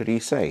warning. What did he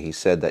say? He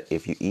said that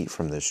if you eat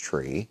from this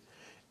tree,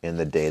 in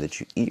the day that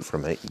you eat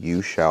from it,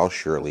 you shall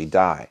surely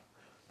die.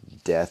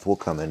 Death will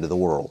come into the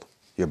world.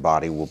 Your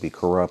body will be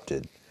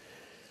corrupted.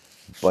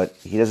 But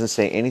he doesn't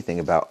say anything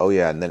about, oh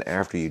yeah, and then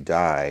after you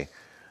die,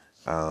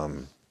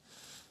 I'm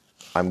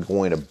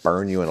going to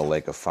burn you in a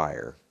lake of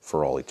fire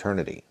for all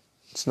eternity.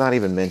 It's not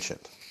even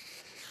mentioned.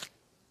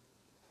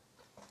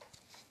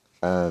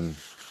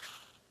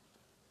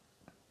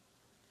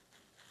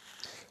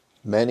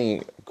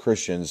 Many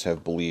Christians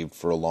have believed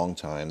for a long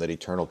time that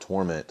eternal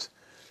torment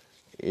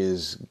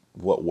is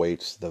what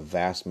waits the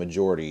vast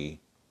majority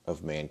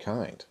of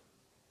mankind.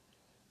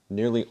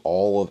 Nearly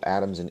all of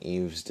Adam's and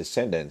Eve's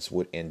descendants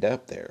would end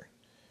up there.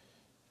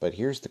 But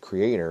here's the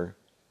Creator.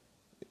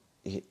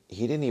 He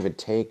didn't even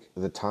take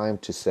the time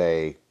to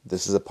say,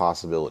 this is a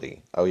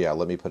possibility. Oh yeah,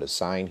 let me put a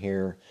sign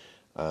here.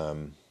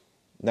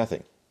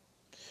 Nothing.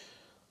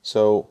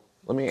 So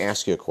let me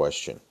ask you a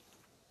question.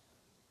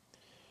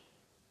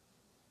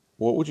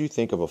 What would you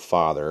think of a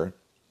father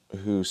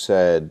who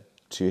said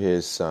to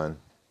his son,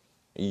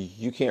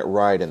 you can't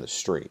ride in the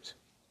street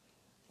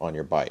on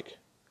your bike.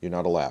 You're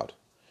not allowed.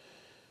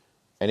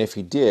 And if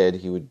he did,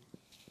 he would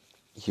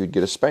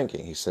get a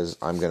spanking. He says,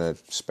 I'm going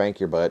to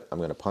spank your butt. I'm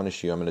going to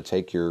punish you. I'm going to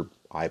take your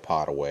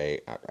iPad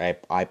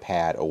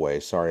away.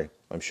 Sorry,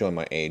 I'm showing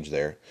my age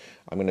there.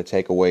 I'm going to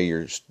take away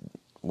your,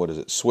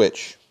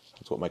 Switch.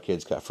 That's what my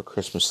kids got for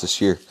Christmas this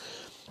year.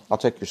 I'll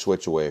take your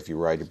Switch away if you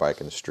ride your bike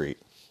in the street.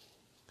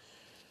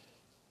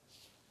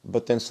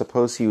 But then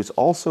suppose he was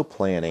also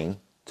planning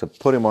to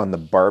put him on the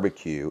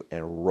barbecue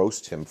and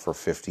roast him for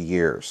 50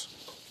 years.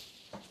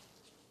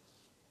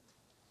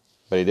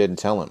 But he didn't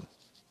tell him.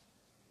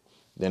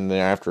 Then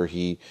after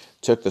he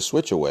took the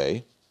Switch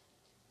away,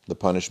 the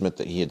punishment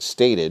that he had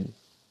stated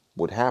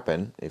would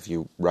happen if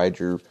you ride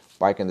your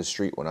bike in the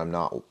street when I'm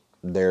not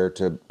there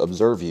to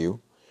observe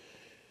you.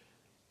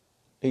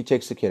 He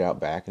takes the kid out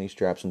back and he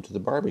straps him to the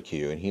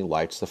barbecue and he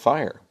lights the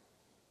fire.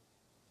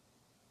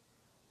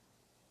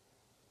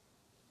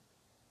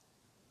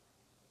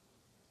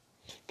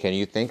 Can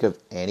you think of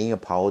any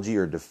apology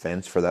or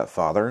defense for that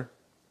father?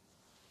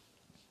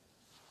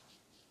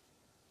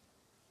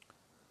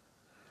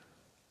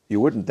 You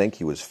wouldn't think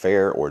he was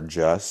fair or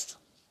just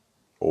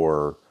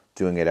or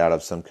doing it out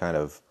of some kind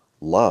of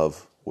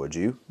love, would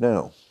you?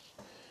 No.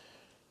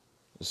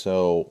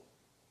 So,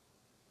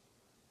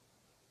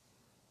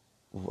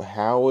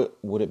 how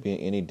would it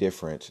be any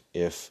different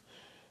if,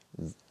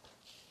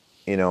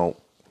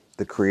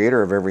 the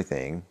Creator of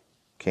everything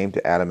came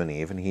to Adam and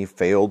Eve and he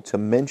failed to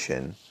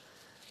mention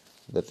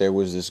that there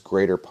was this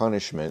greater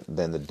punishment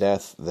than the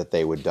death that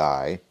they would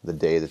die the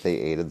day that they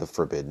ate of the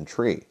forbidden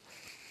tree?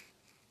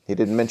 He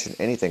didn't mention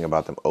anything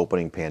about them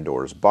opening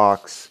Pandora's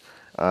box,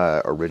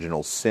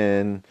 original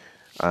sin,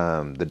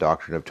 the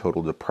doctrine of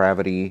total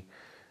depravity,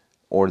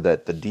 or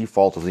that the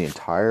default of the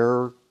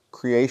entire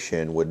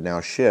creation would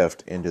now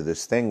shift into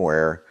this thing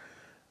where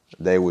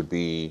they would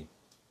be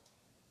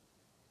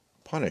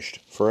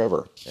punished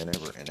forever and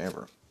ever and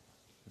ever.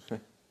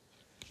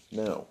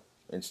 No.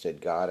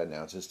 Instead, God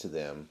announces to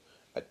them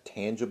a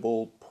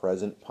tangible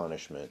present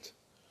punishment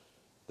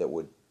that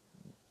would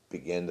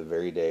begin the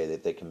very day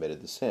that they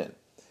committed the sin.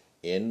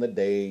 In the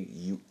day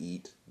you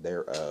eat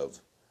thereof,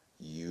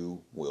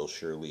 you will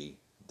surely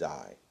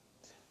die.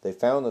 They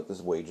found that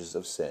the wages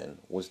of sin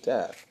was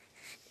death.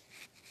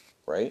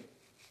 Right?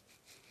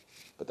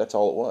 But that's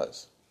all it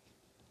was.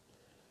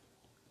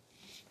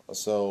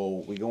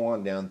 So we go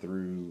on down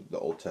through the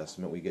Old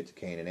Testament, we get to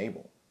Cain and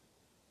Abel.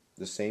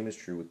 The same is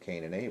true with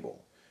Cain and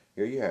Abel.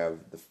 Here you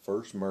have the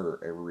first murder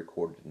ever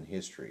recorded in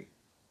history.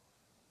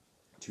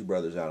 Two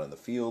brothers out in the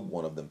field,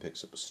 one of them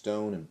picks up a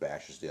stone and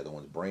bashes the other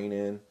one's brain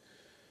in.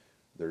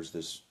 There's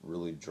this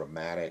really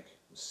dramatic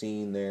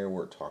scene there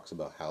where it talks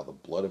about how the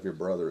blood of your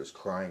brother is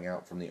crying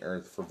out from the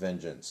earth for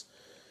vengeance.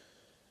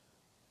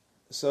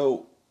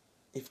 So,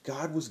 if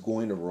God was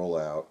going to roll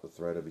out the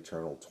threat of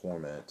eternal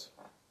torment,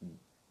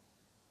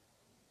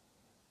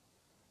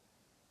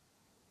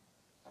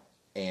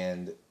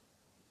 and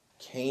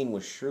Cain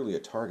was surely a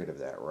target of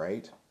that,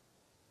 right?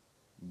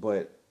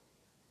 But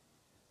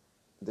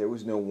there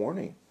was no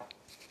warning.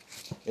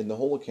 In the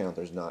whole account,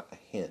 there's not a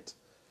hint,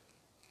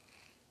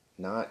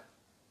 not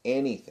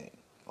anything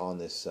on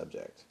this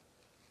subject.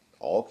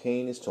 All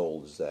Cain is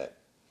told is that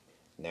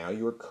now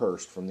you are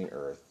cursed from the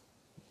earth.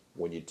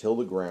 When you till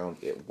the ground,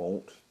 it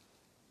won't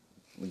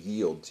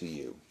yield to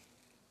you.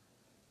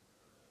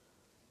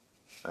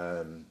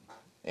 And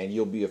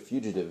you'll be a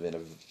fugitive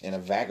and a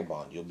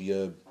vagabond. You'll be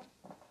a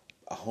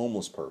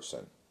homeless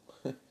person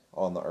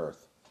on the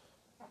earth.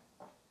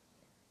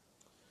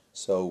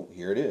 So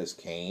here it is.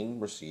 Cain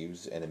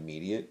receives an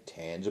immediate,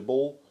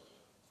 tangible,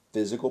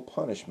 physical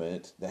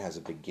punishment that has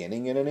a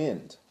beginning and an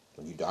end.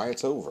 When you die,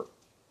 it's over.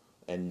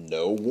 And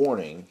no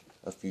warning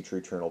of future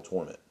eternal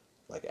torment.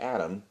 Like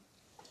Adam,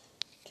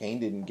 Cain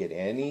didn't get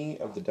any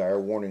of the dire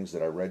warnings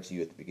that I read to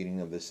you at the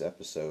beginning of this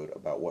episode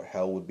about what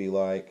hell would be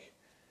like.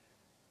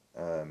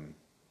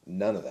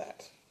 None of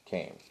that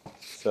came.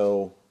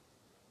 So,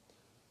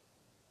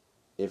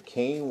 if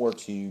Cain were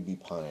to be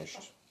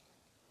punished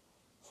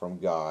from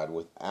God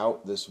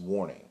without this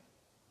warning,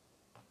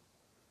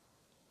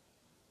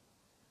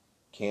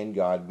 can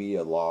God be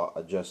a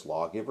just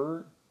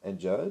lawgiver and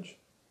judge?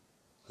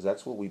 Because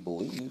that's what we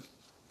believe.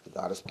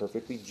 God is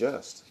perfectly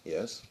just,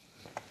 yes?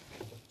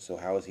 So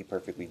how is he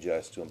perfectly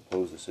just to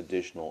impose this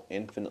additional,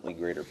 infinitely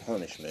greater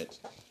punishment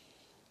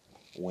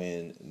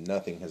when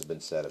nothing has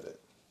been said of it?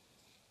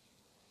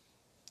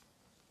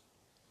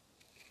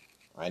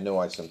 I know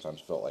I sometimes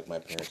felt like my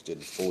parents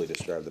didn't fully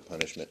describe the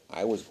punishment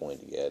I was going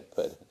to get,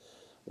 but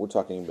we're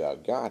talking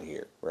about God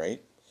here,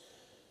 right?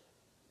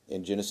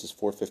 In Genesis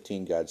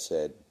 4:15, God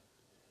said,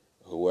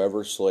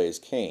 "Whoever slays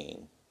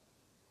Cain,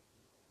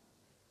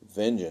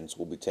 vengeance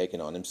will be taken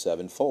on him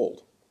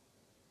sevenfold."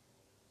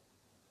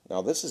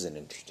 Now, this is an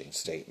interesting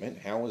statement.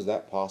 How is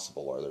that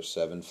possible? Are there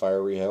 7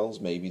 fiery hells?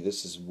 Maybe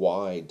this is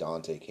why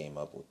Dante came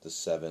up with the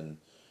 7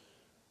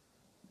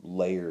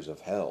 layers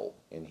of hell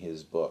in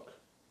his book.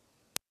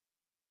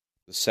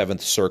 The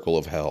 7th circle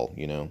of hell,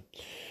 you know.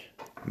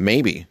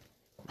 Maybe.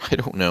 I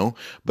don't know.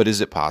 But is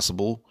it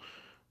possible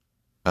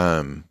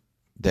that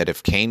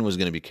if Cain was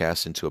going to be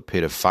cast into a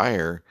pit of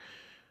fire,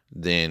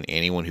 then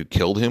anyone who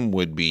killed him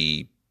would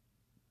be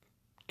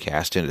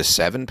cast into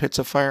 7 pits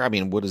of fire? I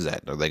mean, what is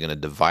that? Are they going to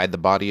divide the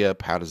body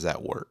up? How does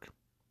that work?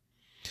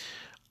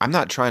 I'm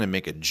not trying to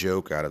make a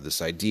joke out of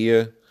this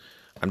idea.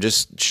 I'm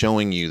just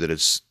showing you that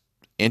it's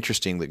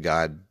interesting that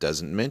God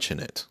doesn't mention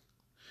it.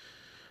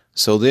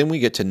 So then we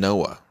get to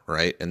Noah,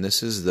 right? And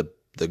this is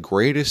the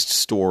greatest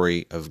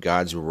story of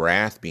God's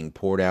wrath being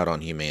poured out on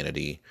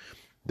humanity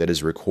that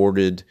is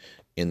recorded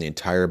in the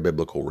entire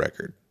biblical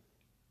record.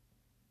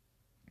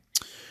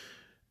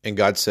 And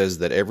God says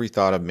that every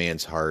thought of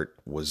man's heart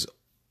was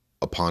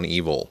upon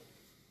evil.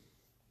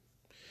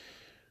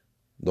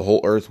 The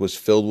whole earth was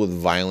filled with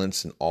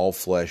violence, and all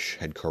flesh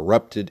had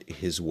corrupted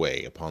his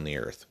way upon the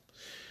earth.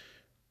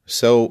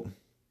 So,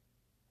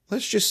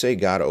 let's just say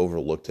God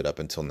overlooked it up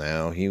until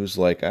now. He was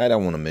like, I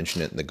don't want to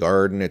mention it in the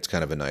garden. It's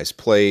kind of a nice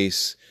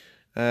place.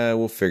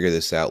 We'll figure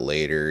this out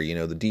later. You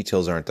know, the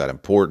details aren't that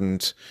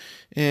important.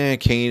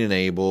 Cain and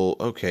Abel.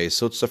 Okay,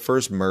 so it's the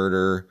first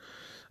murder.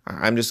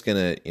 I'm just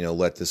going to,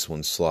 let this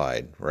one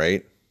slide,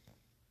 right?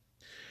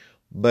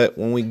 But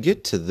when we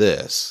get to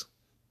this,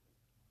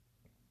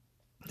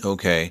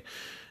 okay,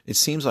 it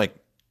seems like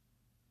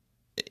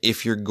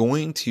if you're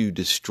going to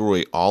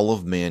destroy all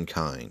of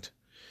mankind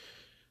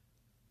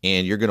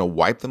and you're going to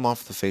wipe them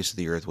off the face of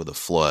the earth with a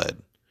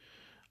flood,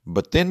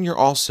 but then you're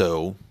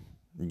also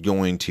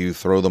going to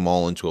throw them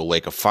all into a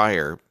lake of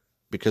fire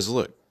because,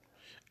 look,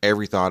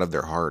 every thought of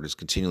their heart is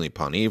continually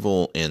upon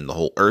evil, and the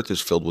whole earth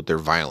is filled with their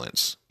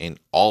violence, and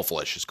all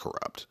flesh is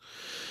corrupt.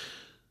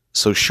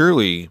 So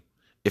surely,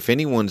 if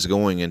anyone's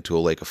going into a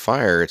lake of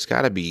fire, it's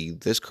got to be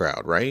this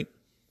crowd, right?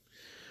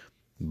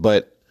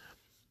 But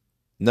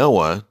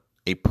Noah,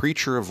 a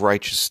preacher of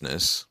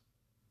righteousness,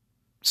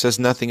 says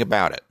nothing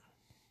about it.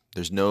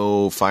 There's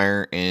no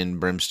fire and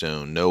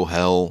brimstone, no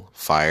hell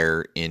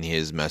fire in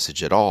his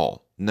message at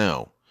all.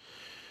 No.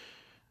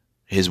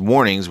 His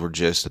warnings were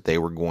just that they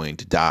were going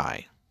to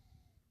die.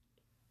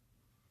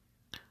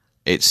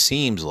 It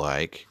seems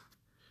like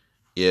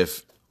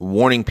if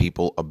warning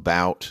people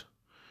about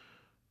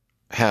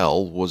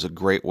hell was a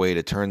great way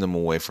to turn them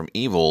away from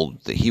evil,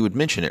 that he would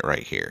mention it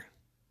right here.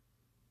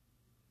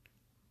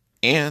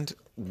 And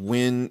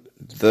when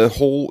the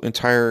whole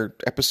entire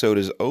episode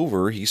is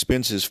over, he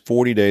spends his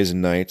 40 days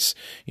and nights,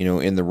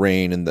 in the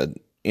rain and the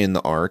in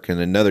the ark and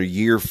another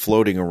year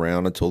floating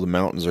around until the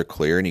mountains are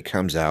clear and he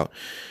comes out.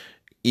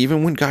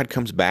 Even when God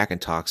comes back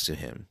and talks to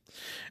him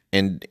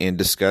and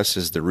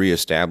discusses the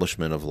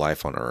reestablishment of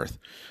life on earth,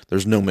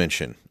 there's no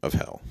mention of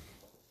hell.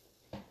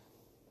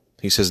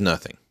 He says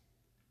nothing.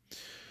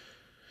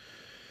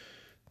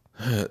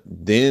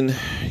 Then,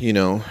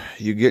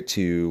 you get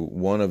to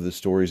one of the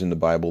stories in the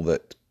Bible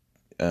that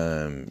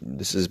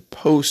this is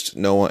post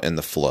Noah and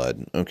the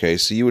flood. Okay,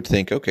 so you would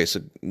think, okay,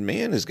 so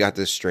man has got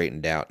this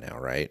straightened out now,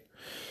 right?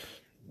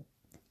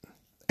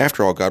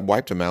 After all, God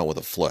wiped them out with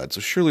a flood, so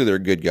surely they're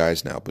good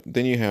guys now. But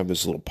then you have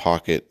this little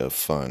pocket of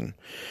fun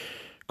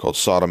called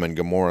Sodom and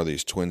Gomorrah,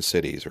 these twin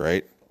cities,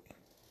 right?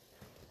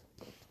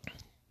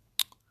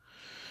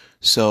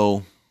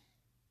 So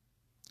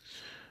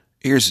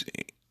here's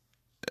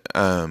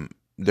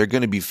they're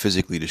going to be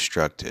physically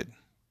destructed.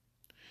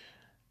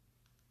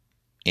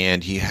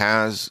 And he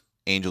has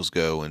angels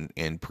go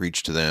and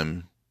preach to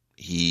them.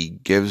 He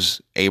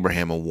gives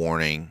Abraham a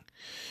warning.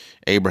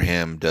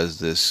 Abraham does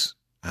this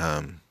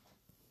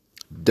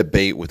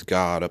debate with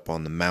God up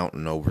on the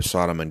mountain over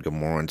Sodom and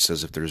Gomorrah and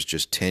says, if there's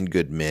just 10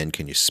 good men,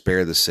 can you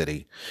spare the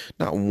city?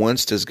 Not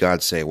once does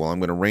God say, well, I'm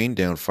going to rain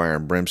down fire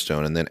and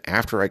brimstone, and then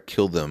after I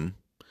kill them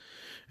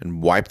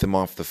and wipe them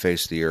off the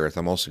face of the earth,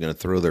 I'm also going to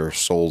throw their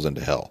souls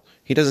into hell.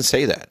 He doesn't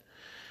say that.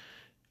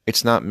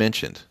 It's not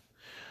mentioned.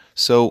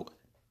 So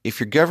if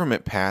your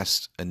government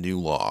passed a new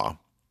law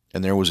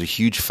and there was a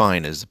huge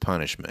fine as the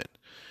punishment,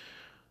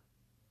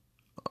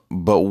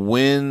 but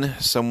when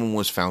someone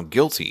was found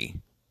guilty,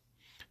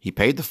 he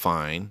paid the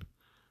fine,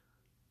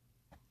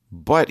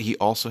 but he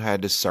also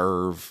had to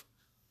serve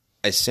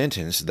a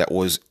sentence that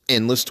was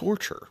endless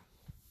torture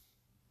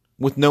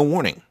with no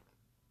warning.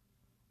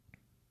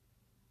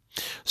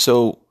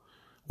 So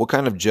what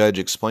kind of judge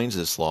explains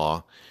this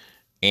law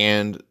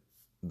and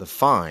the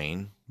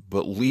fine,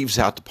 but leaves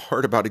out the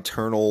part about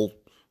eternal,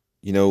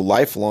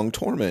 lifelong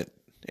torment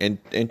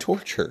and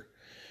torture?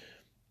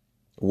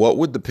 What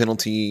would the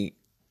penalty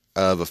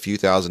of a few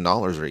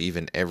 $1,000s or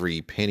even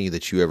every penny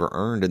that you ever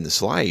earned in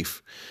this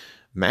life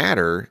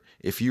matter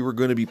if you were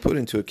going to be put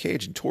into a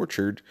cage and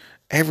tortured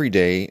every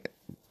day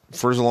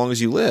for as long as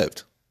you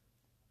lived?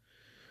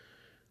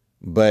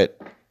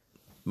 But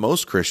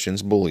most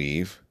Christians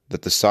believe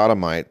that the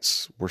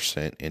Sodomites were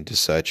sent into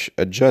such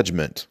a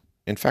judgment.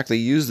 In fact, they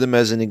use them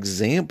as an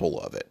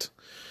example of it.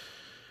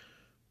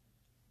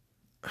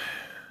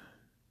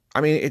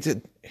 I mean,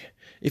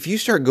 if you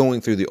start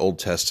going through the Old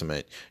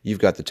Testament, you've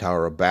got the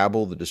Tower of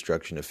Babel, the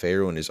destruction of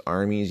Pharaoh and his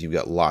armies. You've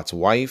got Lot's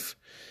wife.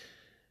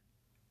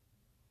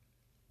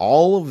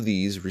 All of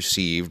these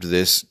received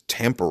this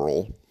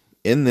temporal,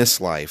 in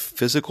this life,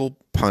 physical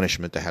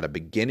punishment that had a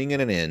beginning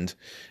and an end,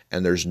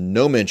 and there's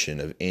no mention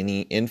of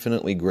any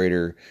infinitely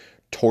greater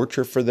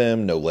torture for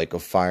them, no lake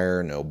of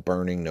fire, no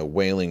burning, no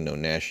wailing, no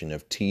gnashing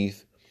of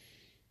teeth.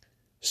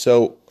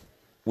 So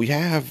we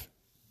have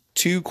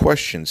two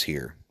questions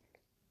here.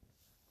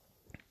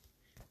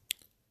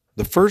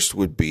 The first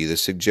would be the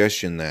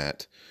suggestion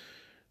that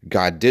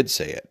God did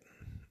say it.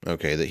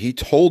 Okay, that he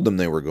told them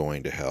they were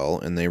going to hell,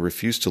 and they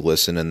refused to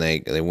listen, and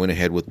they went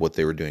ahead with what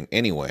they were doing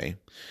anyway,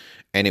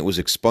 and it was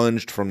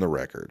expunged from the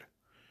record.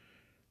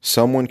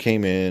 Someone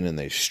came in and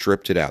they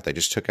stripped it out. They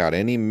just took out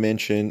any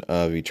mention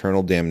of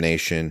eternal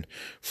damnation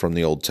from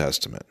the Old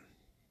Testament.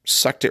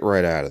 Sucked it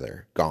right out of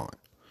there. Gone.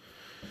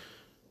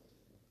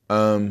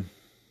 The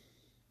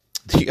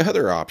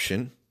other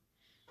option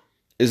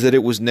is that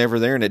it was never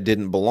there and it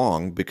didn't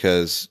belong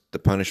because the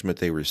punishment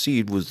they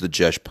received was the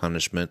just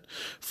punishment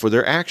for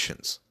their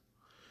actions.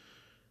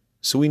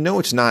 So we know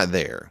it's not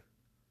there.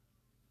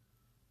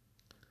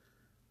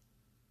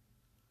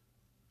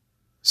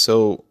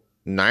 So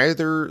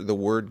neither the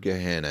word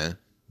Gehenna,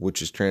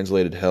 which is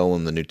translated hell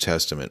in the New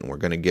Testament, and we're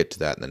going to get to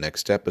that in the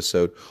next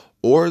episode,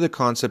 or the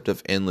concept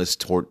of endless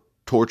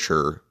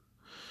torture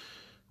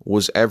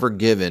was ever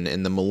given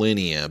in the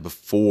millennia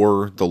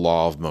before the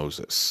law of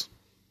Moses.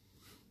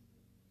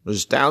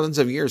 There's thousands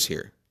of years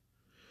here.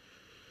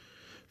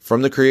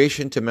 From the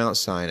creation to Mount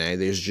Sinai,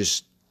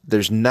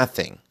 there's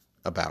nothing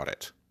about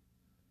it.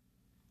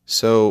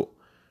 So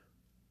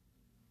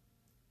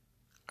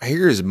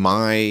here's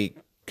my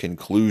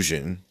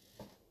conclusion.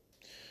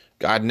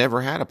 God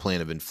never had a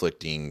plan of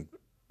inflicting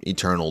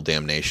eternal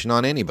damnation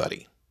on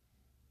anybody.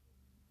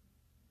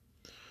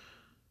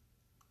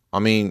 I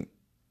mean,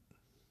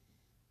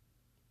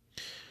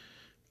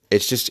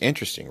 it's just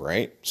interesting,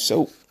 right?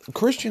 So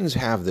Christians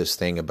have this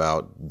thing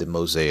about the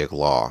Mosaic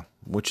law,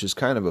 which is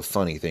kind of a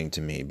funny thing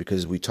to me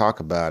because we talk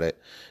about it.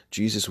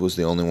 Jesus was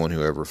the only one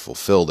who ever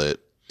fulfilled it.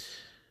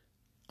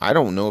 I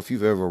don't know if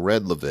you've ever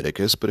read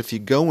Leviticus, but if you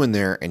go in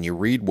there and you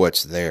read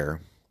what's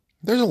there,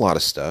 there's a lot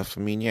of stuff.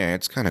 I mean, yeah,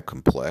 it's kind of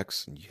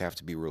complex, and you have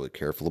to be really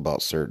careful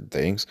about certain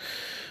things.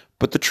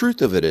 But the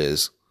truth of it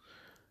is,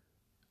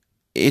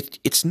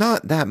 it's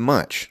not that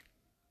much.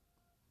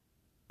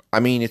 I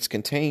mean, it's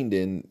contained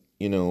in,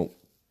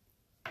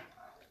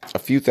 a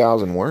few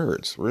thousand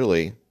words,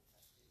 really.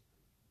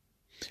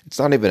 It's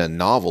not even a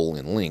novel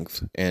in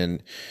length,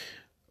 and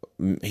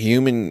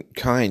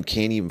humankind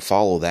can't even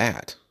follow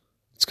that.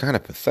 It's kind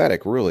of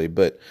pathetic, really,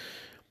 but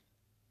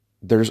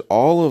there's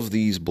all of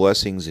these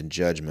blessings and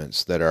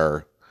judgments that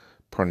are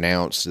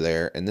pronounced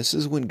there. And this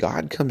is when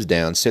God comes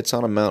down, sits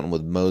on a mountain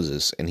with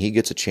Moses, and he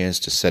gets a chance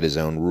to set his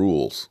own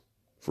rules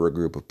for a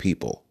group of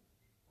people,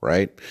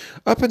 right?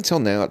 Up until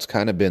now, it's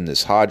kind of been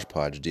this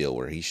hodgepodge deal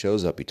where he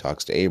shows up, he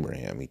talks to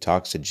Abraham, he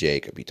talks to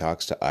Jacob, he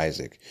talks to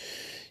Isaac.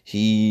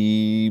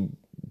 He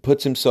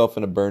puts himself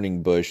in a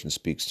burning bush and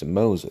speaks to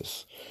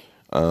Moses.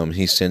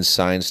 He sends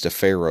signs to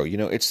Pharaoh.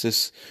 It's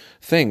this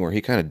thing where he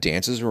kind of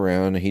dances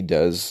around and he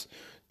does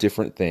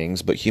different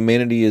things, but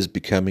humanity is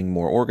becoming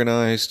more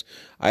organized.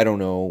 I don't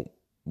know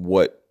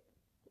what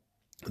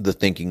the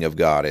thinking of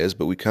God is,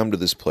 but we come to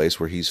this place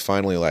where he's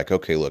finally like,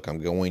 okay, look, I'm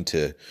going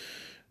to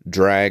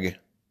drag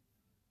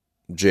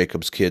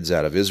Jacob's kids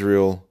out of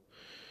Israel,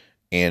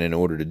 and in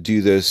order to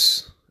do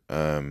this,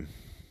 I'm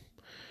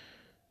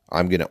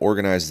going to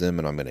organize them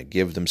and I'm going to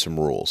give them some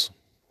rules.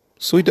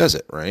 So he does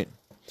it, right?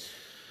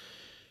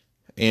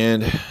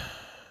 And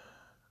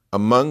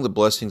among the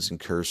blessings and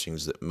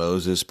cursings that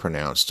Moses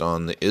pronounced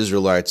on the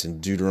Israelites in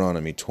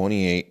Deuteronomy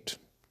 28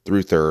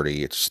 through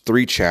 30, it's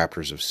 3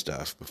 chapters of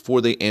stuff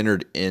before they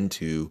entered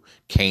into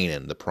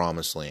Canaan, the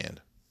promised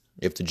land.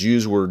 If the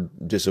Jews were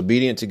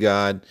disobedient to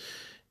God,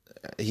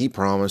 he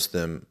promised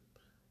them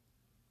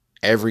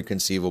every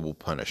conceivable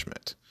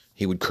punishment.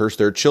 He would curse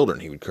their children.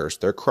 He would curse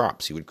their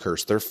crops. He would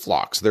curse their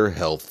flocks, their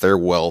health, their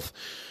wealth,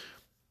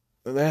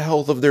 the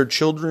health of their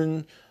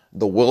children,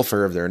 the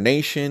welfare of their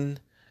nation.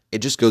 It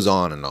just goes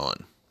on and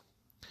on.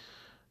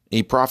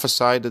 He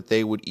prophesied that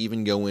they would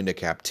even go into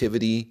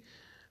captivity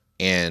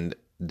and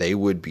they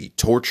would be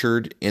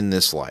tortured in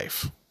this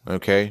life.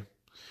 Okay?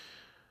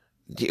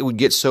 It would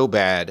get so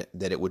bad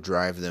that it would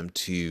drive them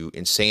to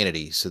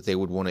insanity, so they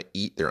would want to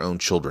eat their own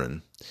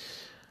children.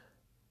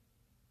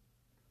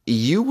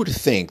 You would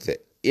think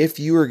that if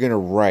you were going to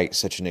write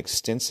such an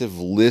extensive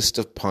list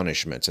of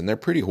punishments, and they're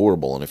pretty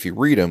horrible, and if you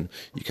read them,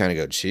 you kind of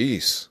go,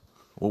 geez,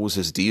 what was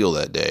his deal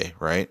that day,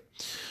 right?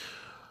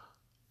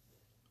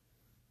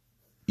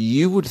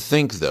 You would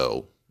think,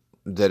 though,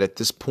 that at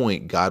this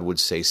point God would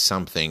say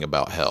something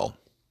about hell.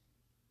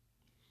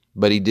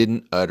 But he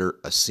didn't utter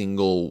a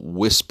single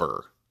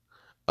whisper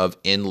of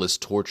endless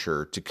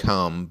torture to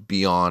come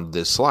beyond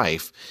this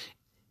life,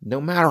 no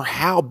matter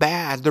how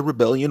bad the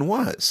rebellion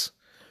was.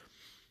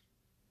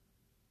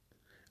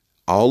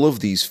 All of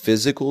these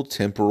physical,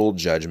 temporal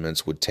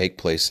judgments would take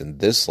place in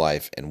this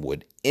life and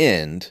would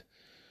end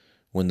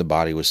when the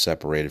body was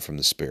separated from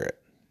the spirit.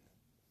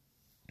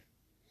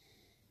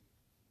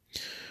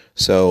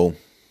 So,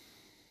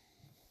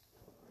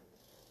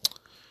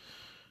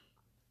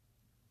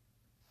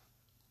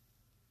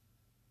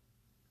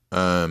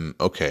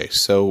 okay,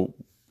 so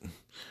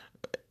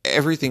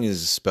everything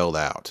is spelled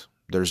out.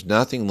 There's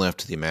nothing left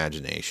to the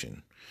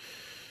imagination.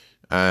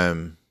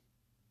 They're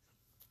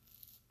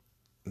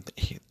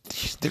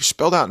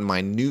spelled out in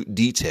minute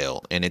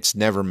detail, and it's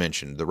never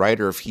mentioned. The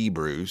writer of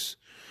Hebrews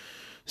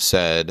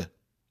said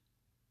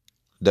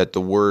that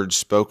the words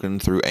spoken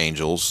through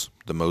angels,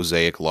 the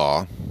Mosaic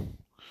law,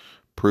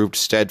 proved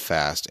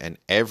steadfast, and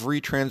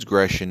every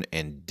transgression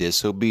and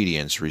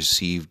disobedience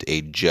received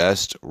a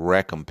just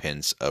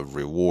recompense of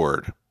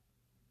reward.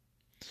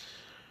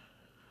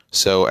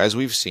 So, as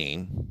we've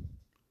seen,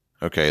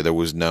 okay, there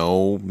was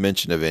no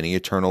mention of any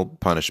eternal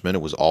punishment.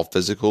 It was all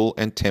physical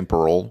and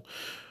temporal,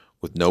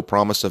 with no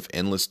promise of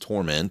endless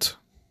torment.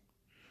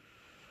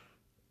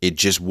 It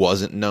just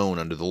wasn't known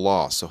under the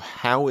law. So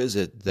how is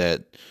it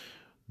that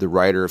the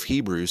writer of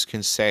Hebrews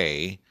can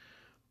say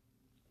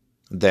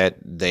that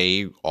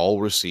they all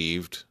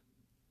received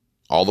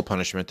all the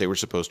punishment they were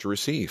supposed to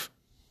receive?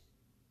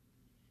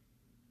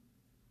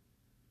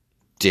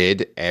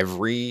 Did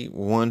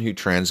everyone who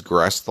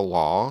transgressed the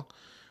law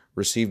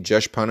receive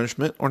just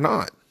punishment or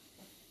not?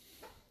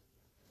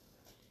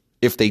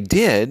 If they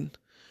did,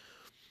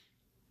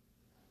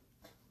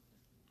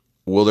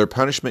 will their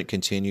punishment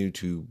continue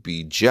to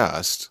be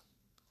just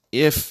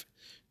if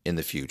in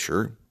the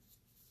future,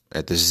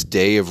 at this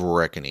day of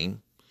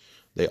reckoning,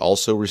 they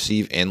also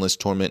receive endless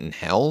torment in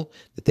hell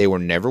that they were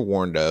never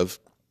warned of,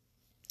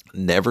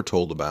 never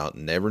told about,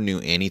 never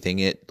knew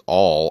anything at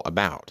all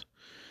about?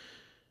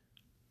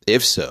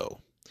 If so,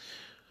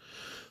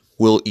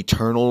 will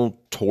eternal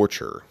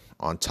torture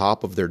on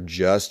top of their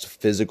just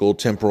physical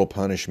temporal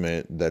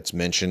punishment that's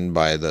mentioned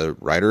by the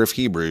writer of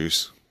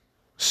Hebrews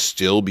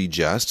still be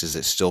just? Is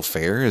it still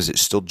fair? Is it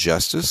still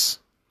justice?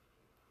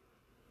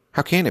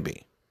 How can it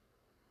be?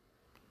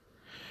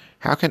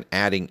 How can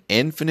adding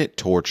infinite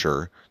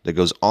torture that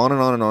goes on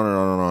and on and on and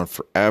on and on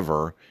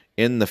forever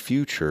in the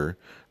future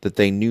that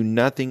they knew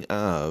nothing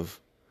of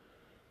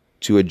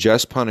to a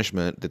just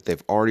punishment that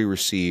they've already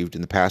received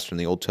in the past from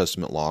the Old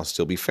Testament law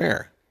still be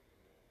fair?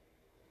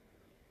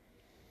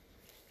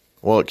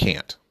 Well, it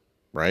can't,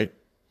 right?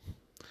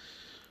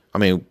 I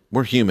mean,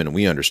 we're human and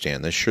we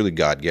understand this. Surely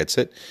God gets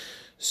it.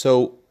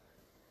 So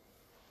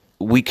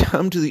we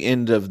come to the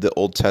end of the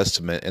Old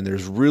Testament and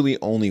there's really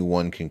only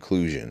one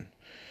conclusion.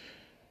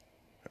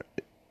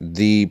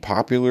 The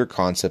popular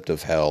concept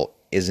of hell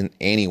isn't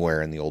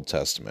anywhere in the Old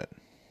Testament.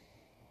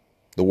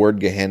 The word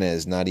Gehenna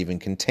is not even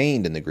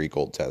contained in the Greek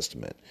Old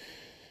Testament.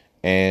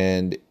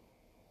 And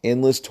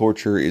endless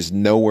torture is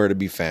nowhere to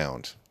be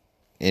found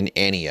in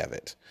any of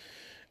it.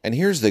 And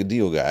here's the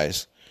deal,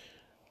 guys.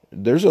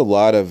 There's a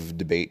lot of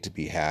debate to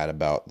be had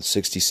about the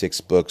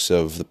 66 books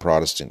of the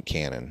Protestant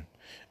canon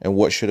and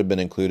what should have been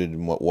included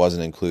and what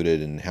wasn't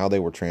included and how they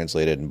were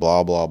translated and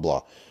blah, blah,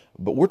 blah.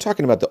 But we're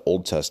talking about the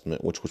Old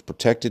Testament, which was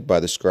protected by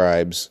the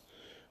scribes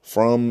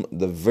from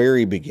the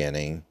very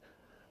beginning,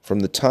 from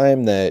the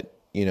time that,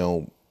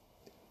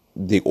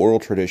 the oral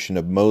tradition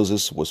of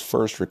Moses was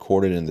first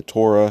recorded in the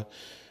Torah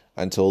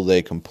until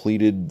they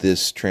completed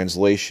this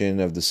translation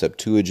of the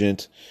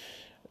Septuagint.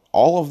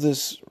 All of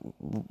this,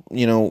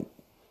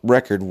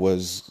 record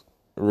was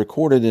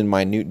recorded in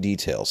minute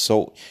detail.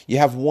 So you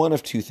have one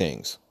of two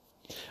things.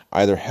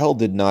 Either hell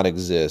did not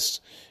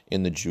exist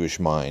in the Jewish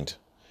mind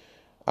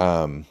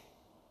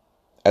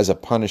as a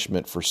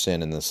punishment for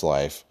sin in this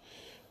life,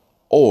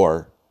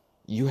 or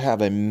you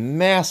have a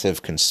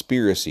massive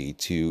conspiracy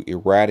to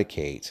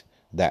eradicate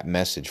that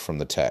message from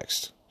the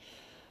text.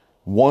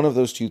 One of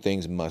those two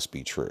things must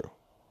be true.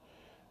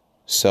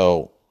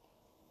 So,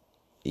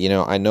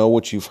 I know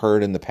what you've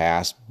heard in the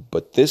past,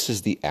 but this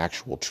is the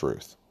actual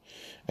truth.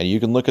 And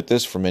you can look at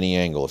this from any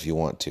angle if you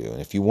want to.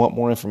 And if you want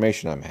more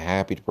information, I'm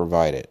happy to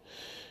provide it.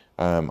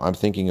 I'm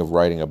thinking of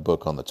writing a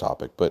book on the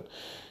topic, but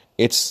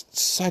it's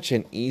such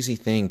an easy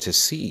thing to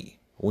see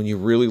when you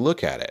really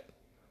look at it.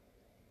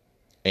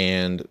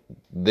 And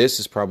this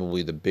is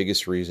probably the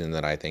biggest reason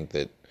that I think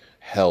that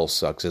hell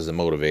sucks as a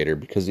motivator,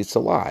 because it's a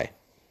lie.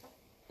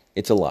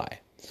 It's a lie.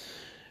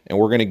 And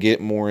we're going to get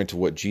more into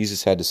what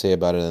Jesus had to say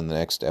about it in the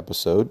next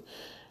episode.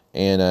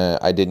 And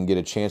I didn't get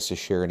a chance to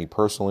share any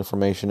personal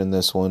information in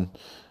this one.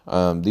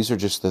 These are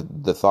just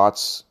the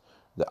thoughts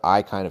that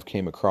I kind of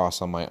came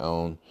across on my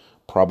own.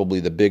 Probably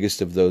the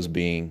biggest of those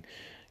being,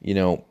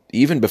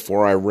 even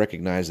before I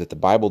recognized that the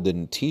Bible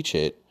didn't teach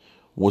it,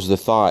 was the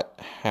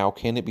thought, how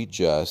can it be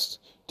just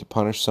to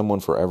punish someone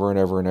forever and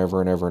ever and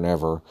ever and ever and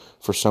ever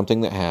for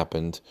something that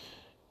happened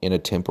in a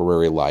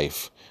temporary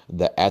life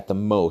that at the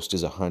most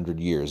is 100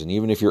 years? And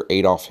even if you're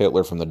Adolf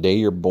Hitler, from the day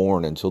you're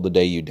born until the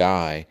day you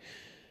die,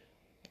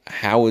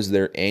 how is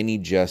there any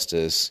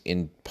justice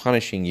in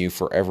punishing you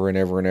forever and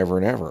ever and ever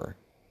and ever?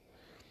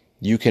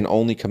 You can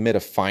only commit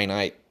a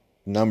finite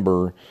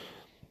number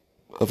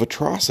of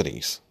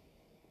atrocities.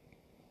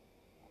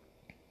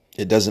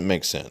 It doesn't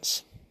make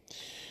sense.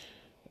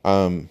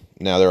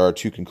 Now, there are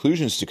two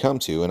conclusions to come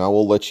to, and I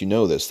will let you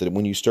know this, that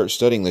when you start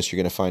studying this, you're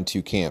going to find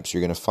two camps.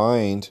 You're going to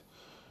find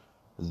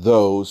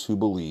those who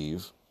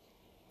believe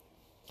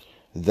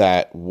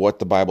that what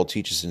the Bible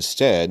teaches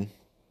instead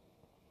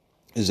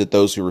is that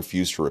those who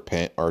refuse to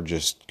repent are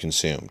just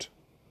consumed.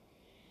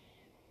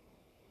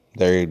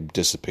 They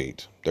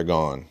dissipate. They're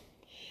gone.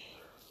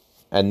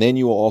 And then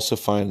you will also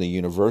find the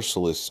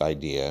universalist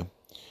idea,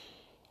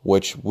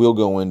 which we'll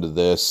go into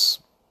this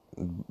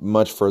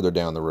much further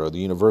down the road. The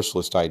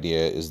universalist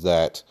idea is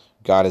that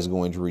God is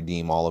going to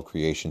redeem all of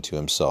creation to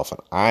himself. And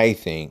I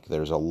think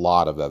there's a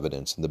lot of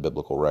evidence in the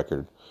biblical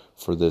record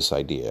for this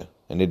idea.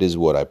 And it is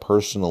what I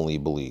personally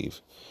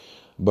believe.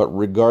 But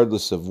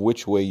regardless of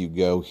which way you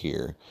go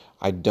here,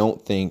 I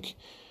don't think,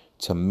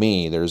 to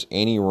me, there's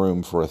any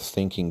room for a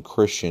thinking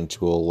Christian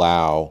to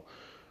allow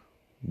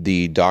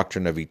the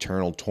doctrine of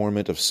eternal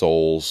torment of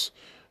souls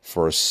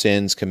for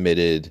sins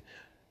committed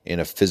in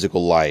a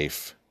physical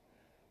life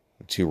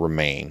to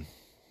remain.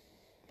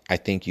 I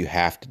think you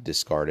have to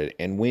discard it.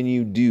 And when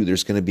you do,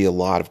 there's going to be a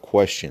lot of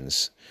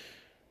questions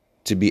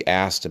to be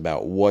asked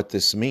about what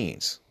this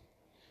means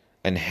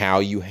and how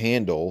you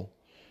handle,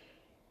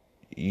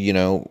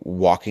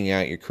 walking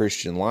out your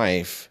Christian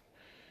life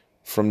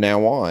from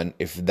now on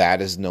if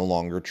that is no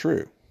longer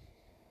true.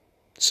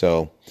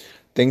 So,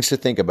 things to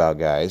think about,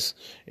 guys.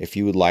 If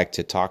you would like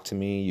to talk to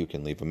me, you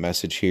can leave a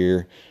message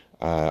here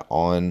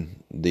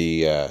on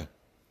the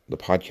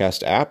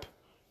podcast app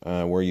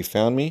where you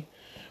found me,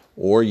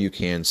 or you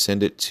can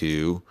send it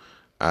to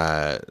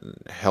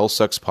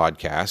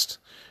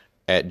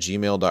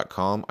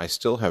hellsuckspodcast@gmail.com.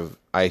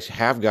 I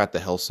have got the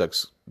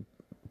Hellsucks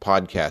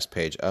podcast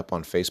page up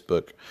on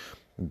Facebook,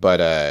 but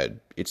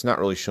it's not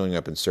really showing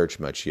up in search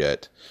much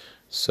yet.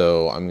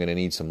 So I'm going to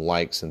need some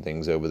likes and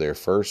things over there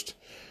first.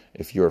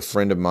 If you're a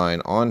friend of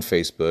mine on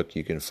Facebook,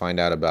 you can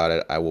find out about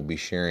it. I will be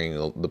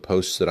sharing the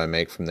posts that I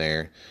make from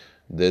there.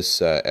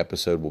 This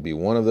episode will be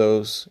one of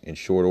those in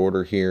short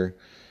order here.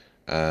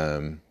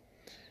 And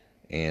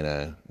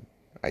I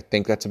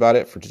think that's about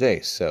it for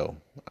today. So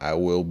I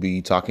will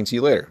be talking to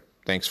you later.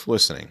 Thanks for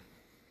listening.